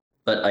from.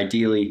 But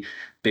ideally,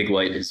 Big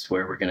White is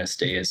where we're going to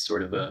stay as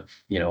sort of a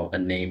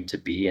name to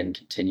be and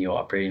continue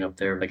operating up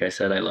there. Like I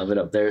said, I love it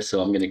up there.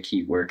 So I'm going to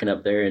keep working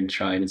up there and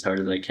trying as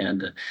hard as I can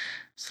to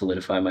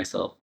solidify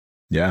myself.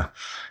 Yeah.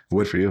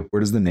 What for you?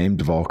 Where does the name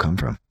Duval come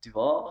from?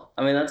 Duval?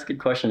 I mean, that's a good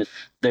question.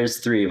 There's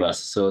three of us.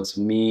 So it's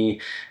me,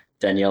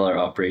 Danielle, our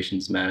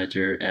operations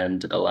manager,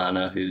 and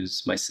Alana,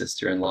 who's my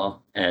sister-in-law.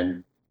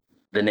 And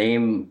the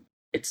name,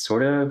 it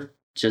sort of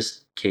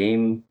just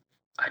came,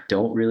 I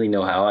don't really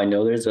know how. I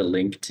know there's a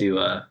link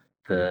to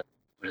the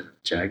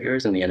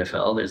Jaguars in the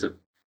NFL. There's a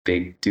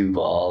big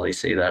Duval. They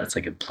say that it's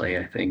like a play,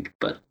 I think.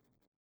 But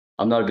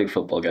I'm not a big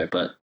football guy,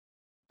 but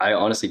I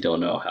honestly don't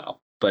know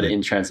how. But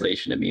in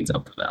translation, it means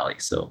up the valley.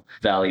 So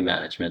valley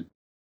management.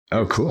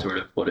 Oh, cool. Sort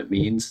of what it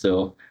means.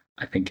 So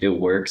I think it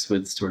works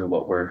with sort of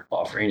what we're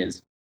offering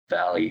is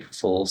valley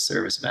full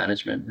service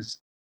management is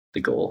the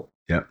goal.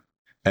 Yeah.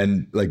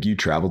 And like you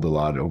traveled a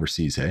lot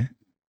overseas, hey?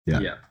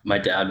 Yeah. My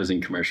dad was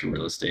in commercial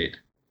real estate.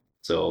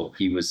 So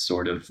he was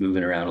sort of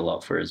moving around a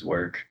lot for his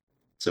work.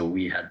 So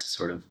we had to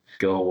sort of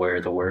go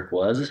where the work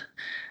was.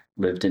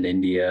 Lived in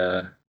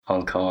India,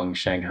 Hong Kong,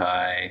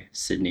 Shanghai,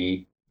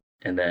 Sydney,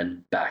 and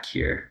then back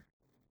here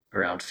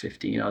around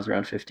 15. I was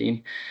around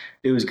 15.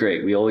 It was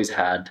great. We always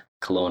had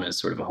Kelowna as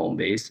sort of a home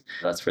base.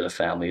 That's where the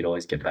family would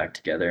always get back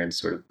together and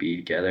sort of be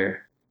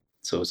together.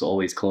 So it was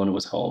always Kelowna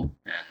was home.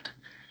 And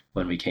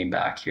when we came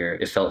back here,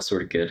 it felt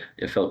sort of good.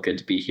 It felt good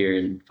to be here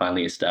and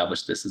finally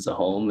establish this as a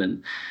home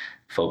and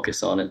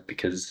focus on it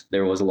because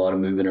there was a lot of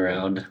moving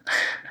around.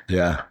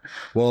 Yeah.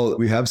 Well,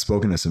 we have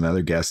spoken to some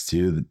other guests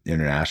too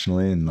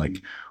internationally. And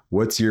like,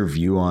 what's your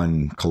view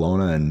on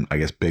Kelowna and I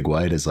guess Big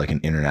White as like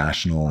an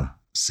international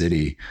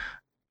city?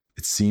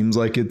 It seems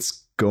like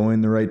it's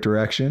going the right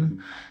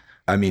direction.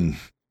 I mean,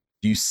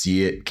 do you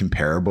see it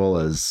comparable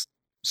as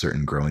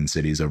certain growing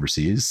cities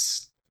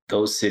overseas?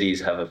 Those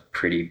cities have a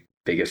pretty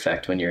big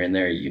effect when you're in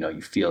there.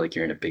 You feel like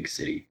you're in a big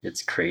city.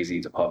 It's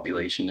crazy, the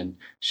population in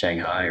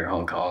Shanghai or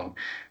Hong Kong,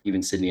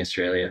 even Sydney,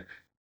 Australia.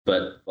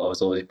 But I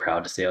was always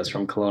proud to say I was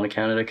from Kelowna,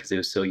 Canada, because it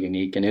was so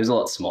unique and it was a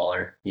lot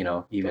smaller,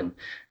 even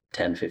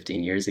 10,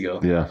 15 years ago.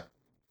 Yeah.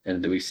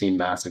 And we've seen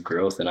massive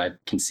growth, and I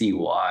can see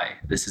why.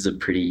 This is a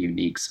pretty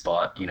unique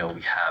spot. We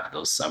have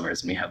those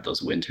summers and we have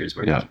those winters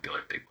where we can go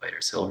to Big White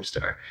or Silver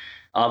Star.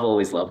 I've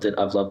always loved it.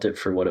 I've loved it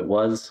for what it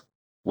was.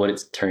 What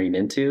it's turning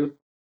into,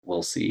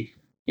 we'll see.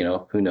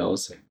 Who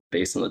knows,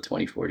 based on the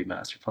 2040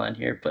 master plan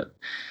here. But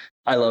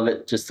I love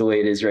it just the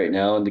way it is right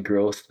now and the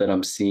growth that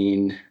I'm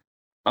seeing.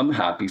 I'm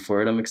happy for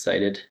it. I'm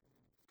excited.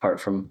 Apart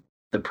from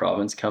the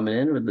province coming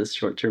in with this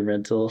short-term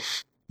rental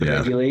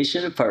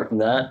regulation, apart from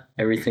that,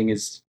 everything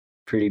is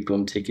pretty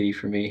boom tickety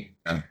for me.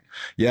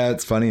 Yeah,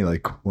 it's funny.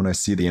 Like when I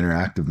see the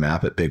interactive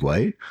map at Big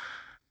White,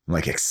 I'm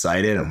like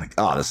excited. I'm like,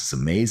 oh, this is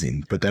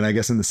amazing. But then I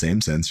guess in the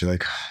same sense, you're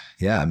like,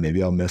 yeah,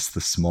 maybe I'll miss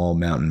the small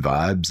mountain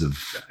vibes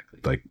of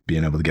like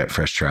being able to get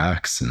fresh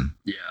tracks. And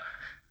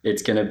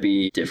it's going to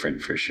be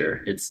different for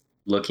sure. It's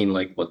looking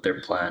like what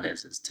their plan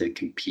is to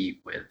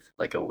compete with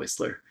like a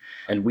Whistler.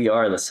 And we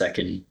are the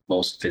second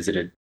most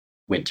visited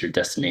winter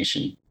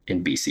destination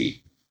in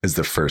BC. Is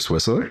the first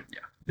Whistler?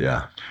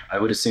 Yeah. I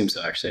would assume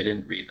so. Actually, I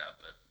didn't read that,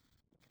 but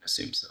I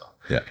assume so.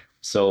 Yeah.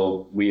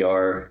 So we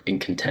are in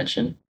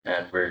contention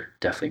and we're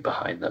definitely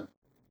behind them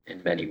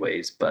in many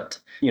ways. But,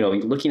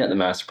 looking at the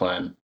master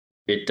plan,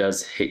 it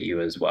does hit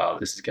you as well.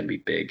 This is going to be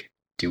big.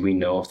 Do we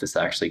know if this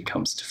actually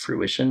comes to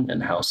fruition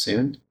and how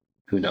soon?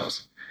 Who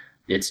knows?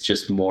 It's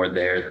just more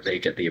there that they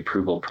get the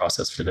approval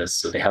process for this.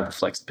 So they have the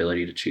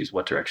flexibility to choose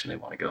what direction they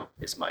want to go,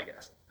 is my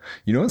guess.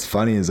 What's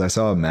funny is I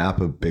saw a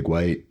map of Big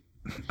White.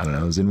 I don't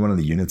know. It was in one of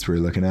the units we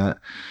were looking at a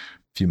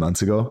few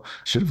months ago.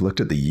 Should have looked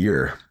at the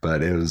year,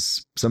 but it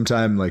was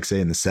sometime like say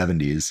in the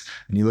 70s.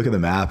 And you look at the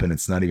map and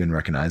it's not even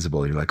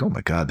recognizable. You're like, oh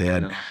my God, they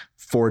had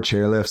 4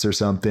 chairlifts or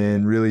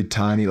something, really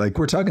tiny. Like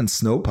we're talking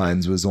Snow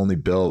Pines was only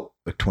built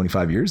like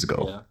 25 years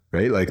ago,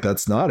 right? Like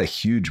that's not a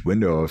huge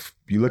window. If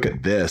you look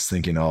at this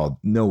thinking, oh,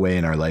 no way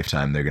in our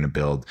lifetime they're going to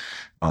build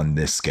on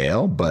this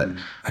scale. But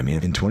I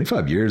mean, in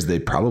 25 years, they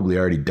probably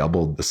already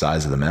doubled the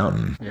size of the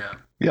mountain.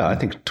 Yeah, I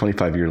think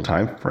 25-year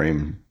time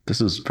frame,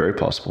 this is very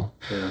possible.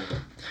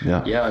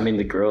 Yeah, I mean,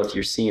 the growth,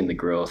 you're seeing the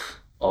growth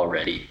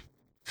already.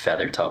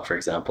 Feathertop, for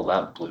example,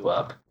 that blew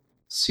up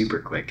super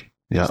quick.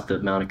 Yeah. Just the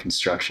amount of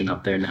construction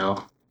up there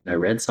now. I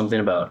read something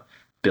about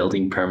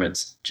building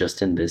permits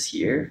just in this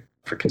year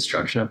for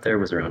construction up there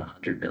was around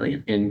 100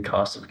 million in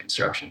cost of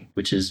construction,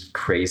 which is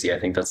crazy. I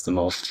think that's the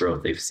most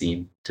growth they've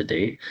seen to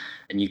date.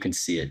 And you can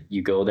see it.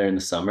 You go there in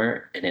the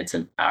summer and it's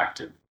an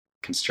active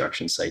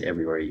construction site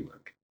everywhere you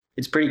look.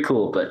 It's pretty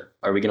cool, but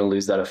are we going to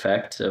lose that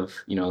effect of,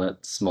 that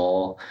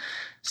small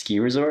ski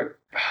resort?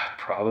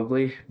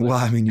 Probably. Well,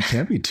 I mean, you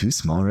can't be too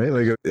small, right?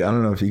 Like, I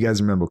don't know if you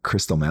guys remember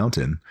Crystal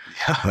Mountain.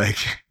 Yeah. Like,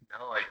 No,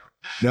 I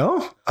don't.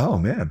 no? Oh,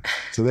 man.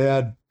 So they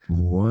had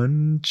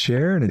one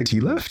chair and a tea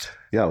lift?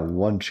 Yeah,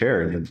 one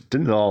chair. And it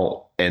didn't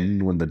all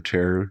end when the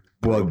chair...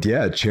 Well,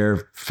 yeah,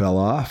 chair fell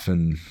off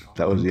and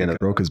That was the end of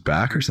broke his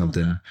back or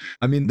something.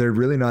 I mean, they're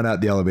really not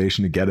at the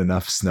elevation to get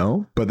enough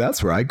snow, but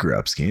that's where I grew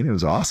up skiing. It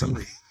was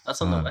awesome.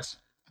 That's on the west.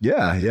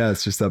 Yeah,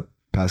 it's just up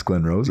past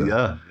Glen Rosa.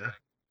 Yeah.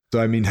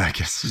 So, I mean, I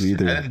guess we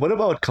either... And what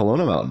about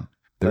Kelowna Mountain?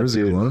 There was a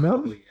Kelowna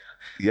Mountain?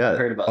 Yeah. I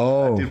heard about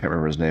Oh, I can't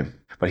remember his name,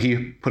 but he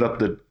put up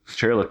the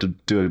chairlift to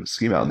do a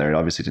ski mountain there. It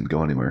obviously didn't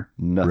go anywhere.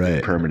 Nothing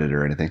Right. permanent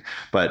or anything,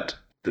 but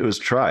it was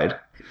tried.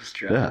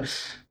 Yeah.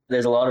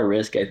 There's a lot of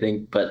risk, I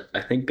think, but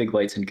I think Big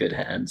White's in good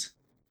hands.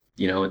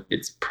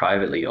 It's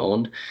privately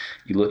owned.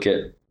 You look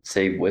at,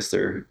 say,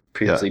 Whistler,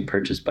 previously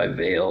purchased by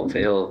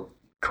Vail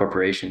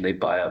Corporation. They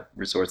buy up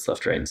resorts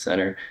left, right, and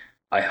center.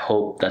 I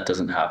hope that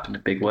doesn't happen to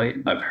Big White.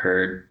 I've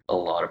heard a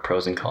lot of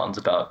pros and cons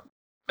about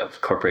a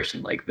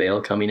corporation like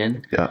Vail coming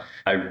in. Yeah.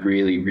 I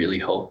really, really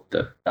hope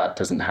that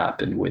doesn't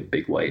happen with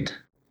Big White,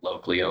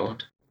 locally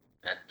owned,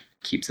 and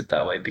keeps it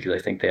that way, because I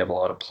think they have a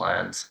lot of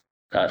plans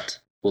that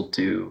will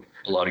do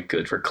a lot of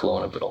good for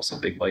Kelowna, but also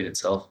Big White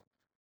itself.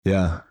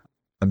 yeah.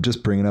 I'm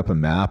just bringing up a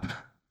map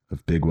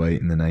of Big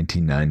White in the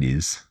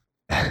 1990s.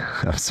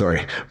 I'm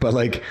sorry, but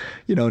like,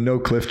 no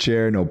cliff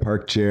chair, no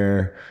park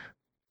chair.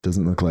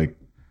 Doesn't look like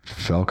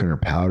Falcon or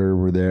Powder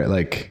were there.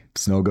 Like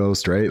Snow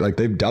Ghost, right? Like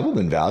they've doubled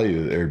in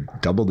value or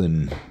doubled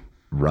in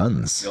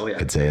runs, Oh, yeah.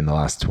 I'd say, in the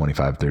last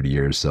 25, 30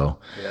 years. So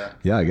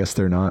yeah, I guess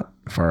they're not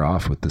far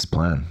off with this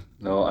plan.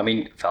 No, I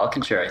mean,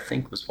 Falcon Chair, I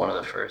think, was one of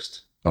the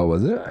first. Oh,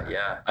 was it?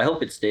 Yeah. I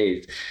hope it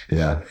stays.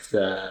 Yeah.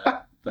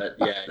 But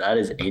yeah, that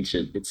is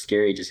ancient. It's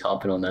scary just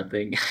hopping on that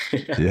thing.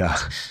 Yeah.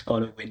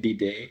 On a windy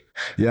day.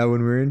 Yeah.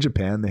 When we were in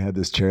Japan, they had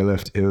this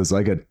chairlift. It was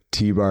like a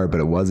T-bar, but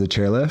it was a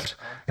chairlift.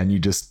 And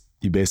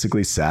you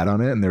basically sat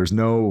on it, and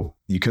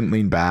you couldn't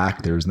lean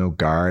back. There was no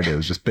guard. It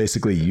was just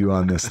basically you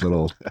on this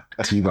little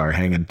T-bar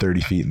hanging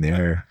 30 feet in the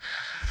air.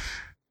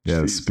 Yeah,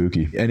 it was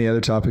spooky. Any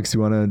other topics you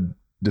want to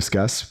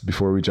discuss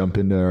before we jump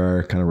into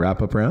our kind of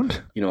wrap up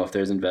round? If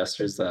there's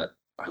investors that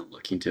are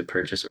looking to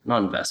purchase, or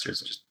not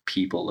investors, just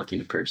people looking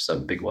to purchase a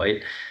Big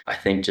White, I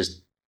think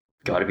just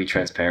got to be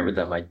transparent with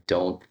them. I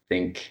don't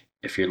think,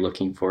 if you're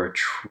looking for a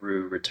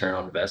true return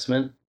on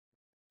investment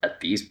at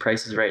these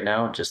prices right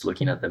now, just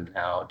looking at them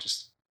now,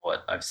 just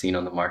what I've seen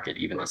on the market,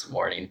 even this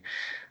morning,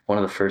 one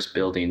of the first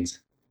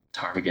buildings,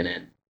 Ptarmigan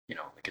Inn,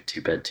 like a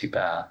 2-bed,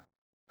 2-bath,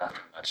 nothing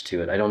much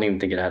to it. I don't even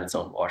think it had its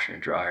own washer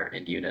and dryer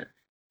in unit.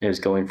 It was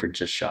going for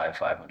just shy of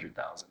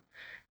 500,000.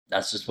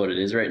 That's just what it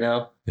is right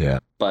now. Yeah.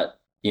 But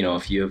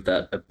if you have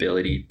that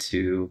ability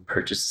to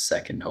purchase a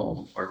second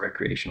home or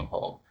recreational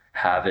home,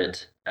 have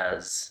it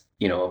as,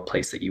 a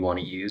place that you want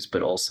to use,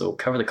 but also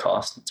cover the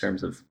cost in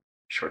terms of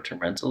short-term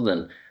rental,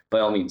 then by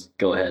all means,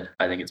 go ahead.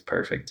 I think it's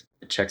perfect.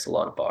 It checks a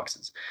lot of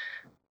boxes.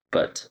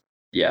 But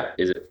yeah,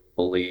 is it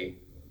fully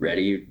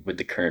ready with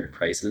the current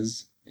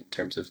prices in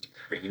terms of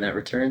bringing that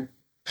return?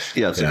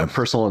 Yeah, it's like a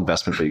personal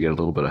investment, but you get a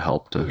little bit of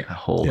help to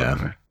hold it.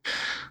 Right?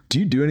 Do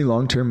you do any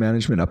long-term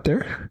management up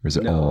there? Or is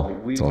it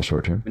it's all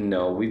short-term?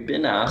 No, we've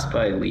been asked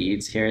by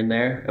leads here and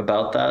there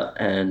about that,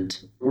 and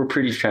we're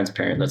pretty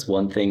transparent. That's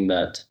one thing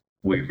that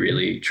we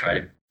really try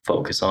to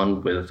focus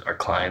on with our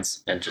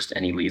clients, and just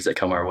any leads that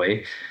come our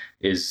way,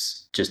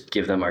 is just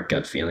give them our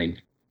gut feeling.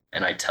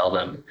 And I tell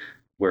them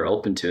we're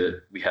open to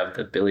it. We have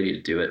the ability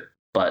to do it,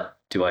 but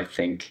do I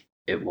think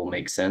it will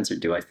make sense, or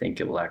do I think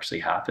it will actually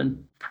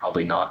happen?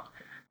 Probably not.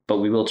 But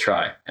we will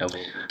try, and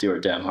we'll do our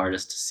damn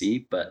hardest to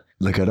see. But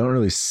like, I don't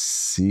really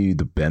see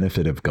the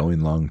benefit of going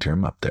long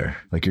term up there.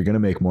 Like, you're going to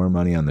make more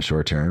money on the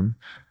short term.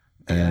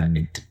 And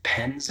it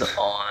depends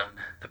on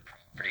the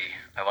property.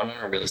 I went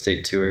on a real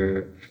estate tour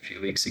a few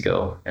weeks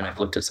ago, and I've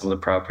looked at some of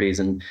the properties,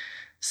 and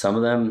some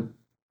of them,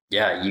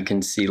 you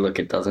can see, look,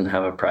 it doesn't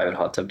have a private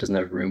hot tub, doesn't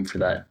have room for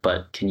that.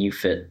 But can you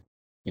fit,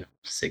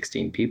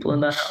 16 people in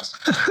that house?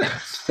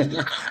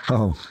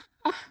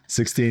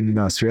 16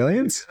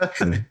 Australians?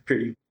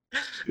 Pretty.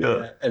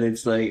 Yeah. And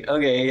it's like,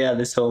 okay,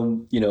 this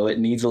home, it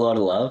needs a lot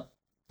of love.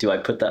 Do I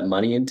put that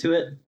money into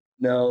it?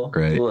 No.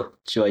 Right. Well,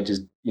 should I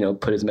just,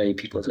 put as many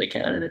people as I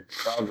can in it?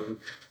 Probably.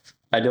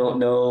 I don't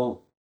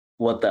know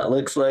what that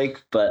looks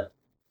like, but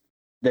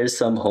there's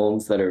some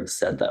homes that are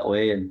set that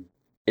way, and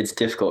it's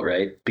difficult,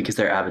 right? Because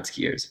they're avid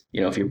skiers.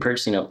 If you're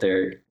purchasing up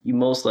there,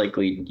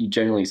 you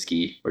generally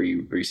ski or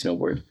you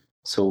snowboard.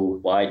 So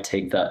why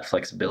take that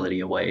flexibility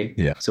away?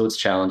 Yeah. So it's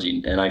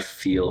challenging, and I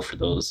feel for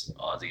those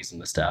Aussies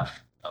and the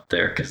staff up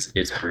there, because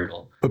it's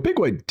brutal. But Big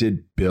White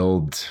did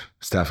build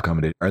staff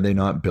accommodation. Are they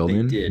not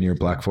building near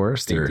Black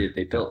Forest? They did.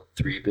 They built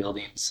 3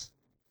 buildings,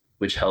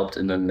 which helped,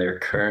 and then they're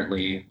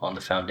currently on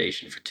the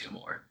foundation for 2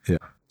 more. Yeah.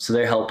 So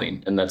they're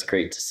helping, and that's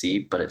great to see,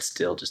 but it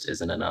still just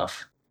isn't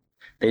enough.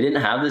 They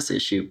didn't have this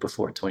issue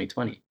before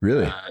 2020.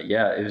 Really?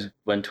 Yeah, it was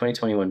when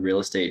 2021 real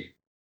estate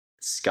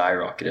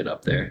skyrocketed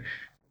up there.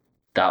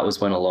 That was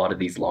when a lot of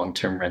these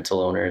long-term rental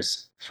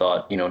owners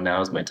thought,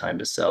 now's my time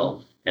to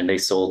sell. And they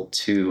sold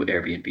to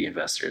Airbnb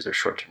investors, or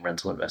short-term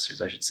rental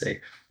investors, I should say.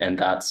 And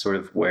that's sort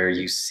of where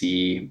you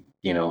see,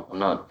 I'm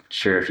not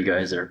sure if you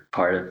guys are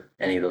part of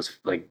any of those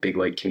like big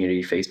white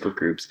community Facebook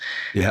groups.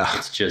 Yeah.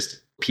 It's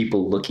just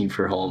people looking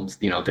for homes.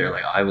 They're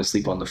like, I will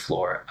sleep on the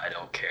floor. I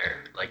don't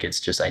care. Like,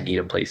 it's just, I need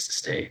a place to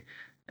stay.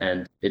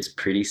 And it's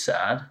pretty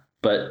sad.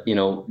 But,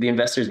 the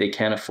investors, they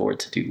can't afford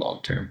to do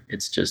long-term.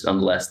 It's just,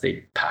 unless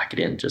they pack it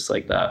in just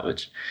like that,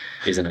 which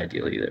isn't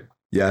ideal either.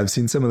 Yeah. I've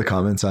seen some of the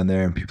comments on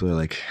there and people are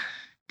like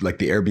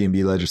the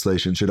Airbnb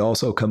legislation should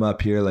also come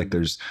up here. Like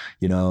there's,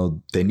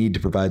 they need to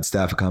provide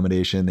staff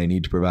accommodation. They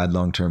need to provide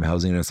long-term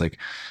housing. And it's like,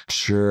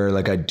 sure.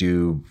 Like I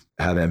do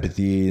have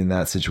empathy in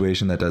that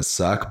situation. That does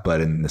suck. But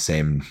in the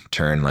same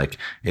turn, like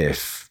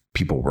if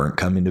people weren't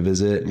coming to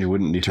visit, you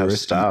wouldn't need to have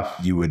staff.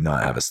 You would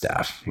not have a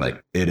staff.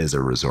 Like it is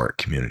a resort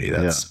community.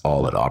 That's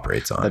all it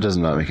operates on. That does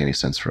not make any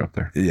sense for up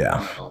there.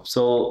 Yeah.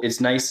 So it's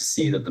nice to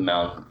see that the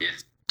mountain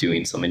is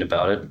doing something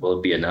about it. Will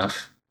it be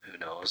enough? Who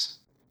knows?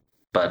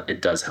 But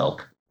it does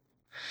help.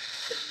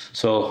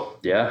 So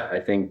yeah,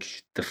 I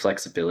think the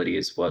flexibility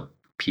is what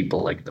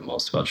people like the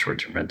most about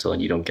short-term rental,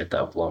 and you don't get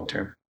that with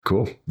long-term.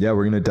 Cool. Yeah,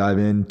 we're going to dive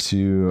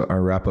into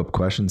our wrap-up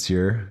questions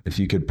here. If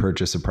you could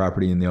purchase a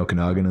property in the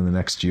Okanagan in the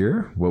next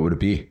year, what would it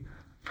be?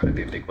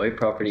 Probably a big white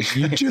property.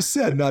 You just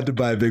said not to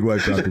buy a big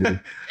white property.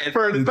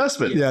 For an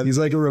investment. Yeah, he's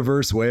like a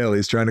reverse whale.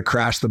 He's trying to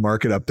crash the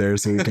market up there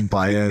so he can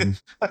buy in.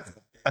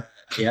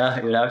 Yeah,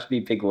 it would have to be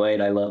big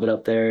white. I love it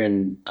up there,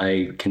 and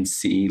I can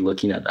see,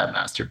 looking at that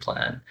master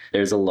plan,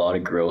 there's a lot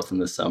of growth in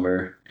the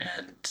summer,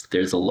 and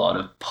there's a lot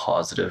of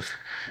positive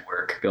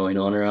work going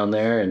on around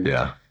there. And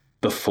yeah,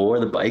 before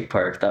the bike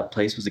park, that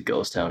place was a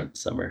ghost town in the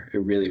summer. It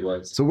really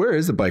was. So where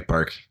is the bike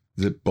park?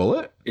 Is it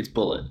Bullet? It's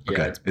Bullet. Yeah,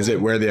 okay. It's Bullet. Is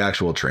it where the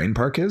actual terrain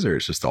park is, or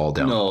it's just all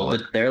down? No,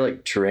 but their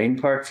like terrain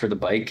park for the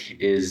bike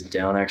is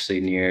down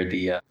actually near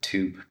the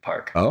tube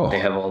park. Oh, they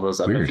have all those.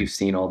 I don't know if you've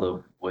seen all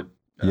the wood.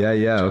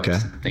 Okay.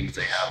 Things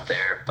they have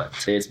there, but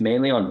it's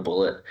mainly on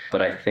Bullet.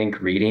 But I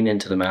think reading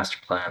into the master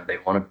plan, they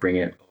want to bring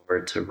it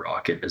over to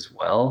Rocket as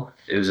well.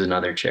 It was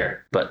another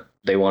chair, but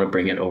they want to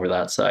bring it over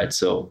that side.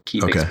 So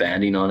keep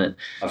expanding on it.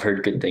 I've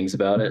heard good things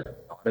about it.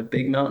 Not a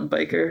big mountain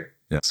biker.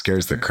 Yeah, it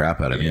scares the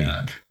crap out of me.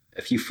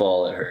 If you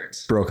fall, it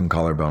hurts. Broken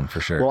collarbone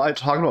for sure. Well, I'm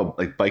talking about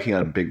like biking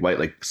on a big white.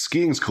 Like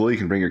skiing's cool. You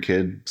can bring your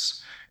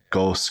kids,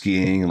 go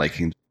skiing, like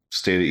you can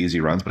stay at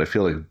easy runs. But I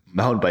feel like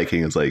mountain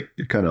biking is like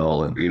you're kind of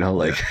all in.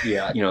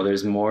 Yeah.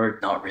 There's more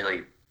not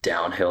really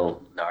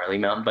downhill gnarly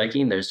mountain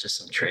biking. There's just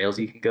some trails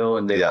you can go,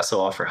 and they also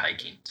offer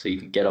hiking, so you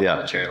can get up on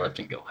the chairlift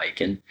and go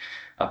hiking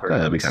up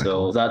around. So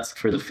cool. That's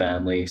for the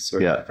family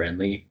sort of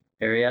friendly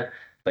area.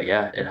 But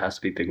yeah, it has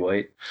to be big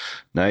white.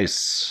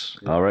 Nice.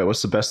 All right.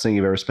 What's the best thing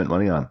you've ever spent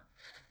money on?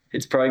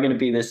 It's probably going to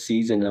be this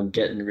season. I'm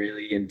getting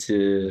really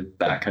into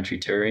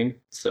backcountry touring.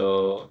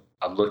 So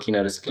I'm looking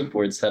at a split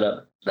board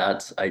setup.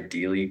 That's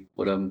ideally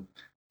what I'm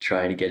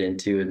trying to get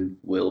into and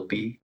will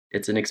be.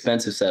 It's an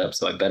expensive setup,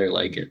 so I better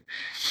like it.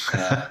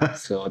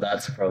 So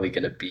that's probably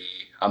going to be,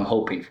 I'm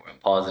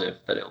positive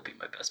that it'll be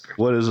my best purchase.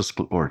 What is a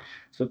split board?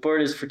 Split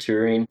board is for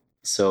touring.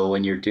 So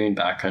when you're doing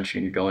backcountry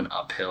and you're going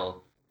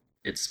uphill,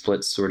 it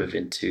splits sort of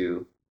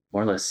into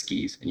more or less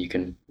skis, and you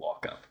can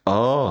walk up.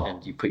 Oh.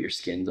 And you put your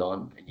skins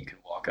on and you can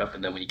walk up,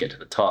 and then when you get to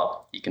the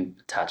top, you can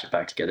attach it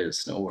back together to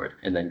snowboard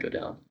and then go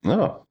down.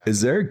 Oh.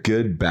 Is there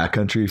good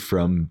backcountry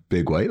from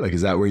Big White? Like,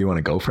 is that where you want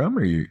to go from?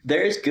 Or you?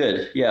 There is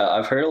good. Yeah,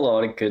 I've heard a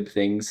lot of good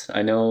things.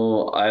 I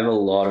know I have a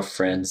lot of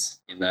friends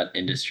in that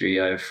industry.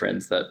 I have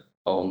friends that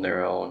own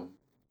their own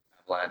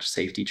avalanche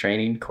safety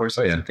training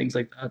courses and things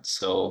like that.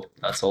 So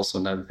that's also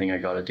another thing I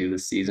got to do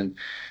this season.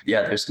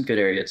 Yeah, there's some good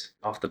areas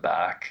off the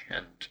back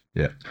and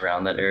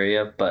around that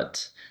area,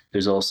 but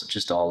there's also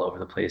just all over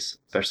the place,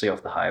 especially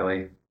off the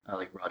highway,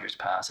 like Rogers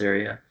Pass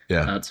area.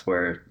 Yeah, that's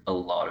where a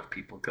lot of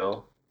people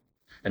go,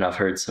 and I've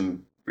heard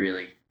some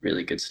really,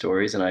 really good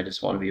stories, and I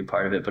just want to be a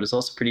part of it. But it's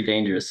also pretty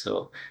dangerous,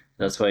 so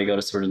that's why you got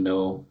to sort of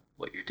know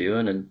what you're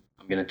doing, and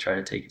I'm gonna try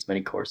to take as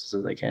many courses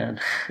as I can.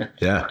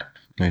 Yeah,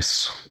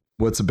 nice.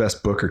 What's the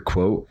best book or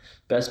quote?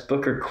 Best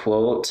book or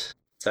quote?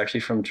 It's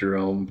actually from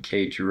Jerome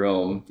K.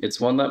 Jerome.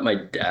 It's one that my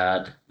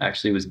dad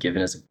actually was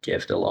given as a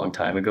gift a long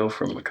time ago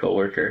from a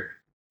coworker.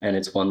 And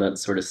it's one that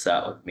sort of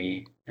sat with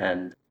me.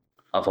 And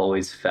I've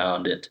always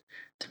found it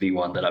to be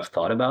one that I've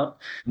thought about.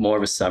 More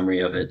of a summary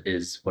of it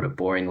is what a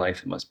boring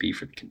life it must be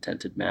for the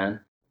contented man.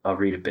 I'll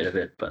read a bit of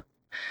it, but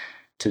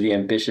to the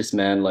ambitious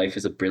man, life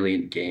is a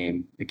brilliant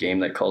game, a game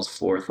that calls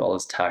forth all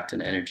his tact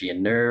and energy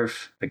and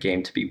nerve, a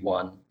game to be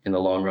won in the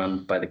long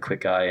run by the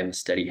quick eye and the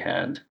steady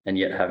hand, and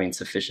yet having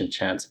sufficient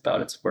chance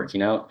about its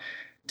working out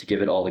to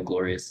give it all the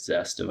glorious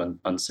zest of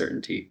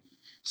uncertainty.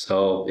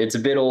 So it's a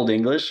bit old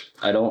English.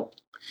 I don't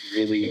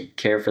really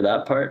care for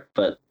that part,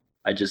 but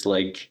I just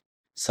like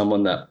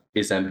someone that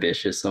is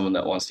ambitious, someone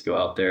that wants to go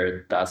out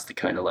there, that's the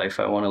kind of life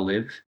I want to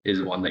live,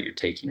 is one that you're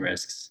taking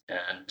risks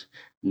and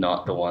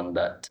not the one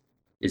that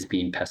is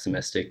being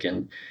pessimistic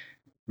and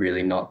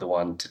really not the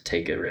one to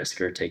take a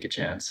risk or take a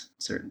chance on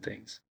certain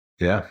things.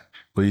 Yeah.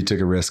 Well, you took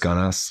a risk on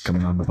us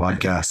coming on the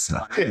podcast.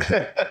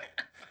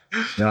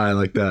 No, I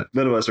like that.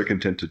 None of us are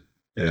contented.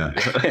 Yeah.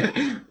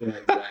 Exactly.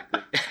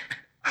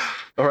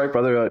 All right,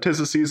 brother. 'Tis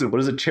the season. What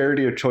is a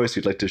charity of choice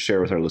you'd like to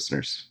share with our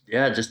listeners?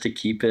 Yeah, just to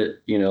keep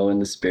it, in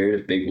the spirit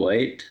of Big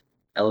White,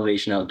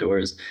 Elevation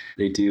Outdoors.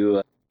 They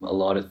do a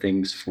lot of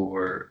things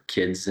for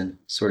kids and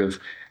sort of,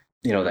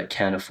 that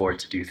can't afford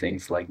to do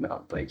things like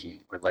mountain biking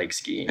or like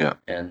skiing. Yeah.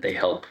 And they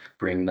help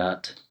bring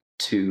that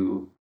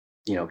to,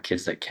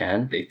 kids that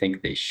can. They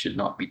think they should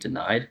not be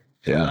denied.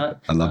 Yeah,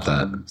 I love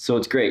that. So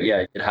it's great.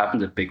 Yeah, it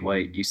happens at Big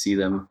White. You see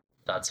them.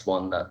 That's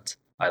one that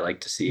I like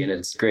to see. And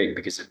it's great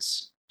because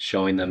it's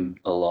showing them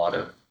a lot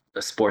of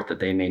a sport that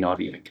they may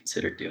not even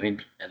consider doing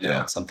and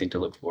not something to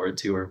look forward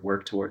to or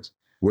work towards.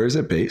 Where is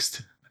it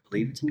based? I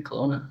believe it's in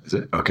Kelowna. Is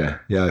it? Okay.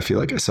 Yeah, I feel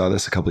like I saw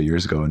this a couple of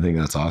years ago and I think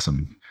that's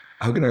awesome.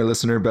 How can our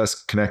listener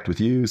best connect with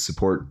you,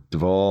 support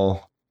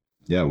Duval?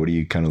 Yeah, what are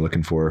you kind of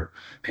looking for?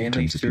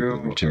 Mainly through our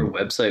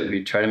website.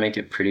 We try to make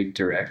it pretty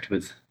direct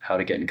with how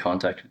to get in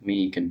contact with me.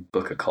 You can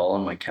book a call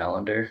on my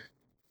calendar,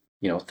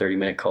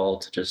 30-minute call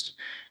to just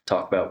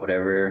talk about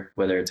whatever,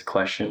 whether it's a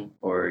question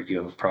or you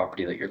have a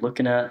property that you're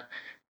looking at,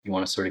 you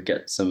want to sort of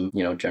get some,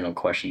 general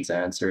questions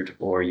answered,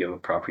 or you have a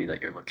property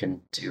that you're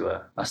looking to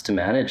us to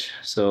manage.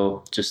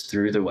 So just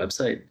through the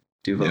website,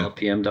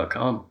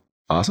 duvalpm.com.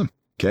 Awesome.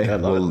 Okay. Yeah,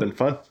 it's been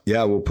fun.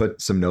 Yeah, we'll put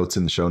some notes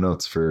in the show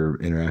notes for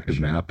interactive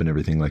map and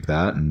everything like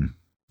that. And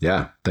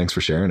yeah, thanks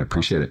for sharing. I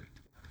appreciate it.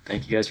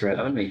 Thank you guys for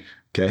having me.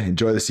 Okay.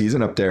 Enjoy the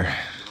season up there.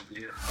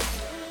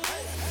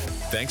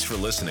 Thanks for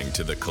listening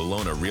to the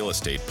Kelowna Real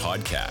Estate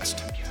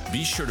Podcast.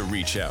 Be sure to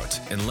reach out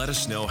and let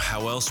us know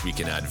how else we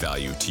can add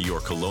value to your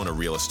Kelowna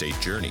real estate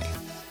journey.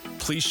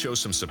 Please show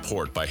some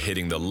support by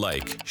hitting the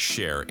like,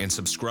 share, and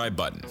subscribe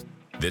button.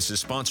 This is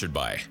sponsored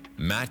by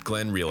Matt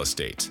Glenn Real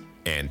Estate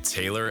and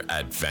Taylor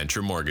at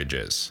Venture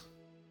Mortgages.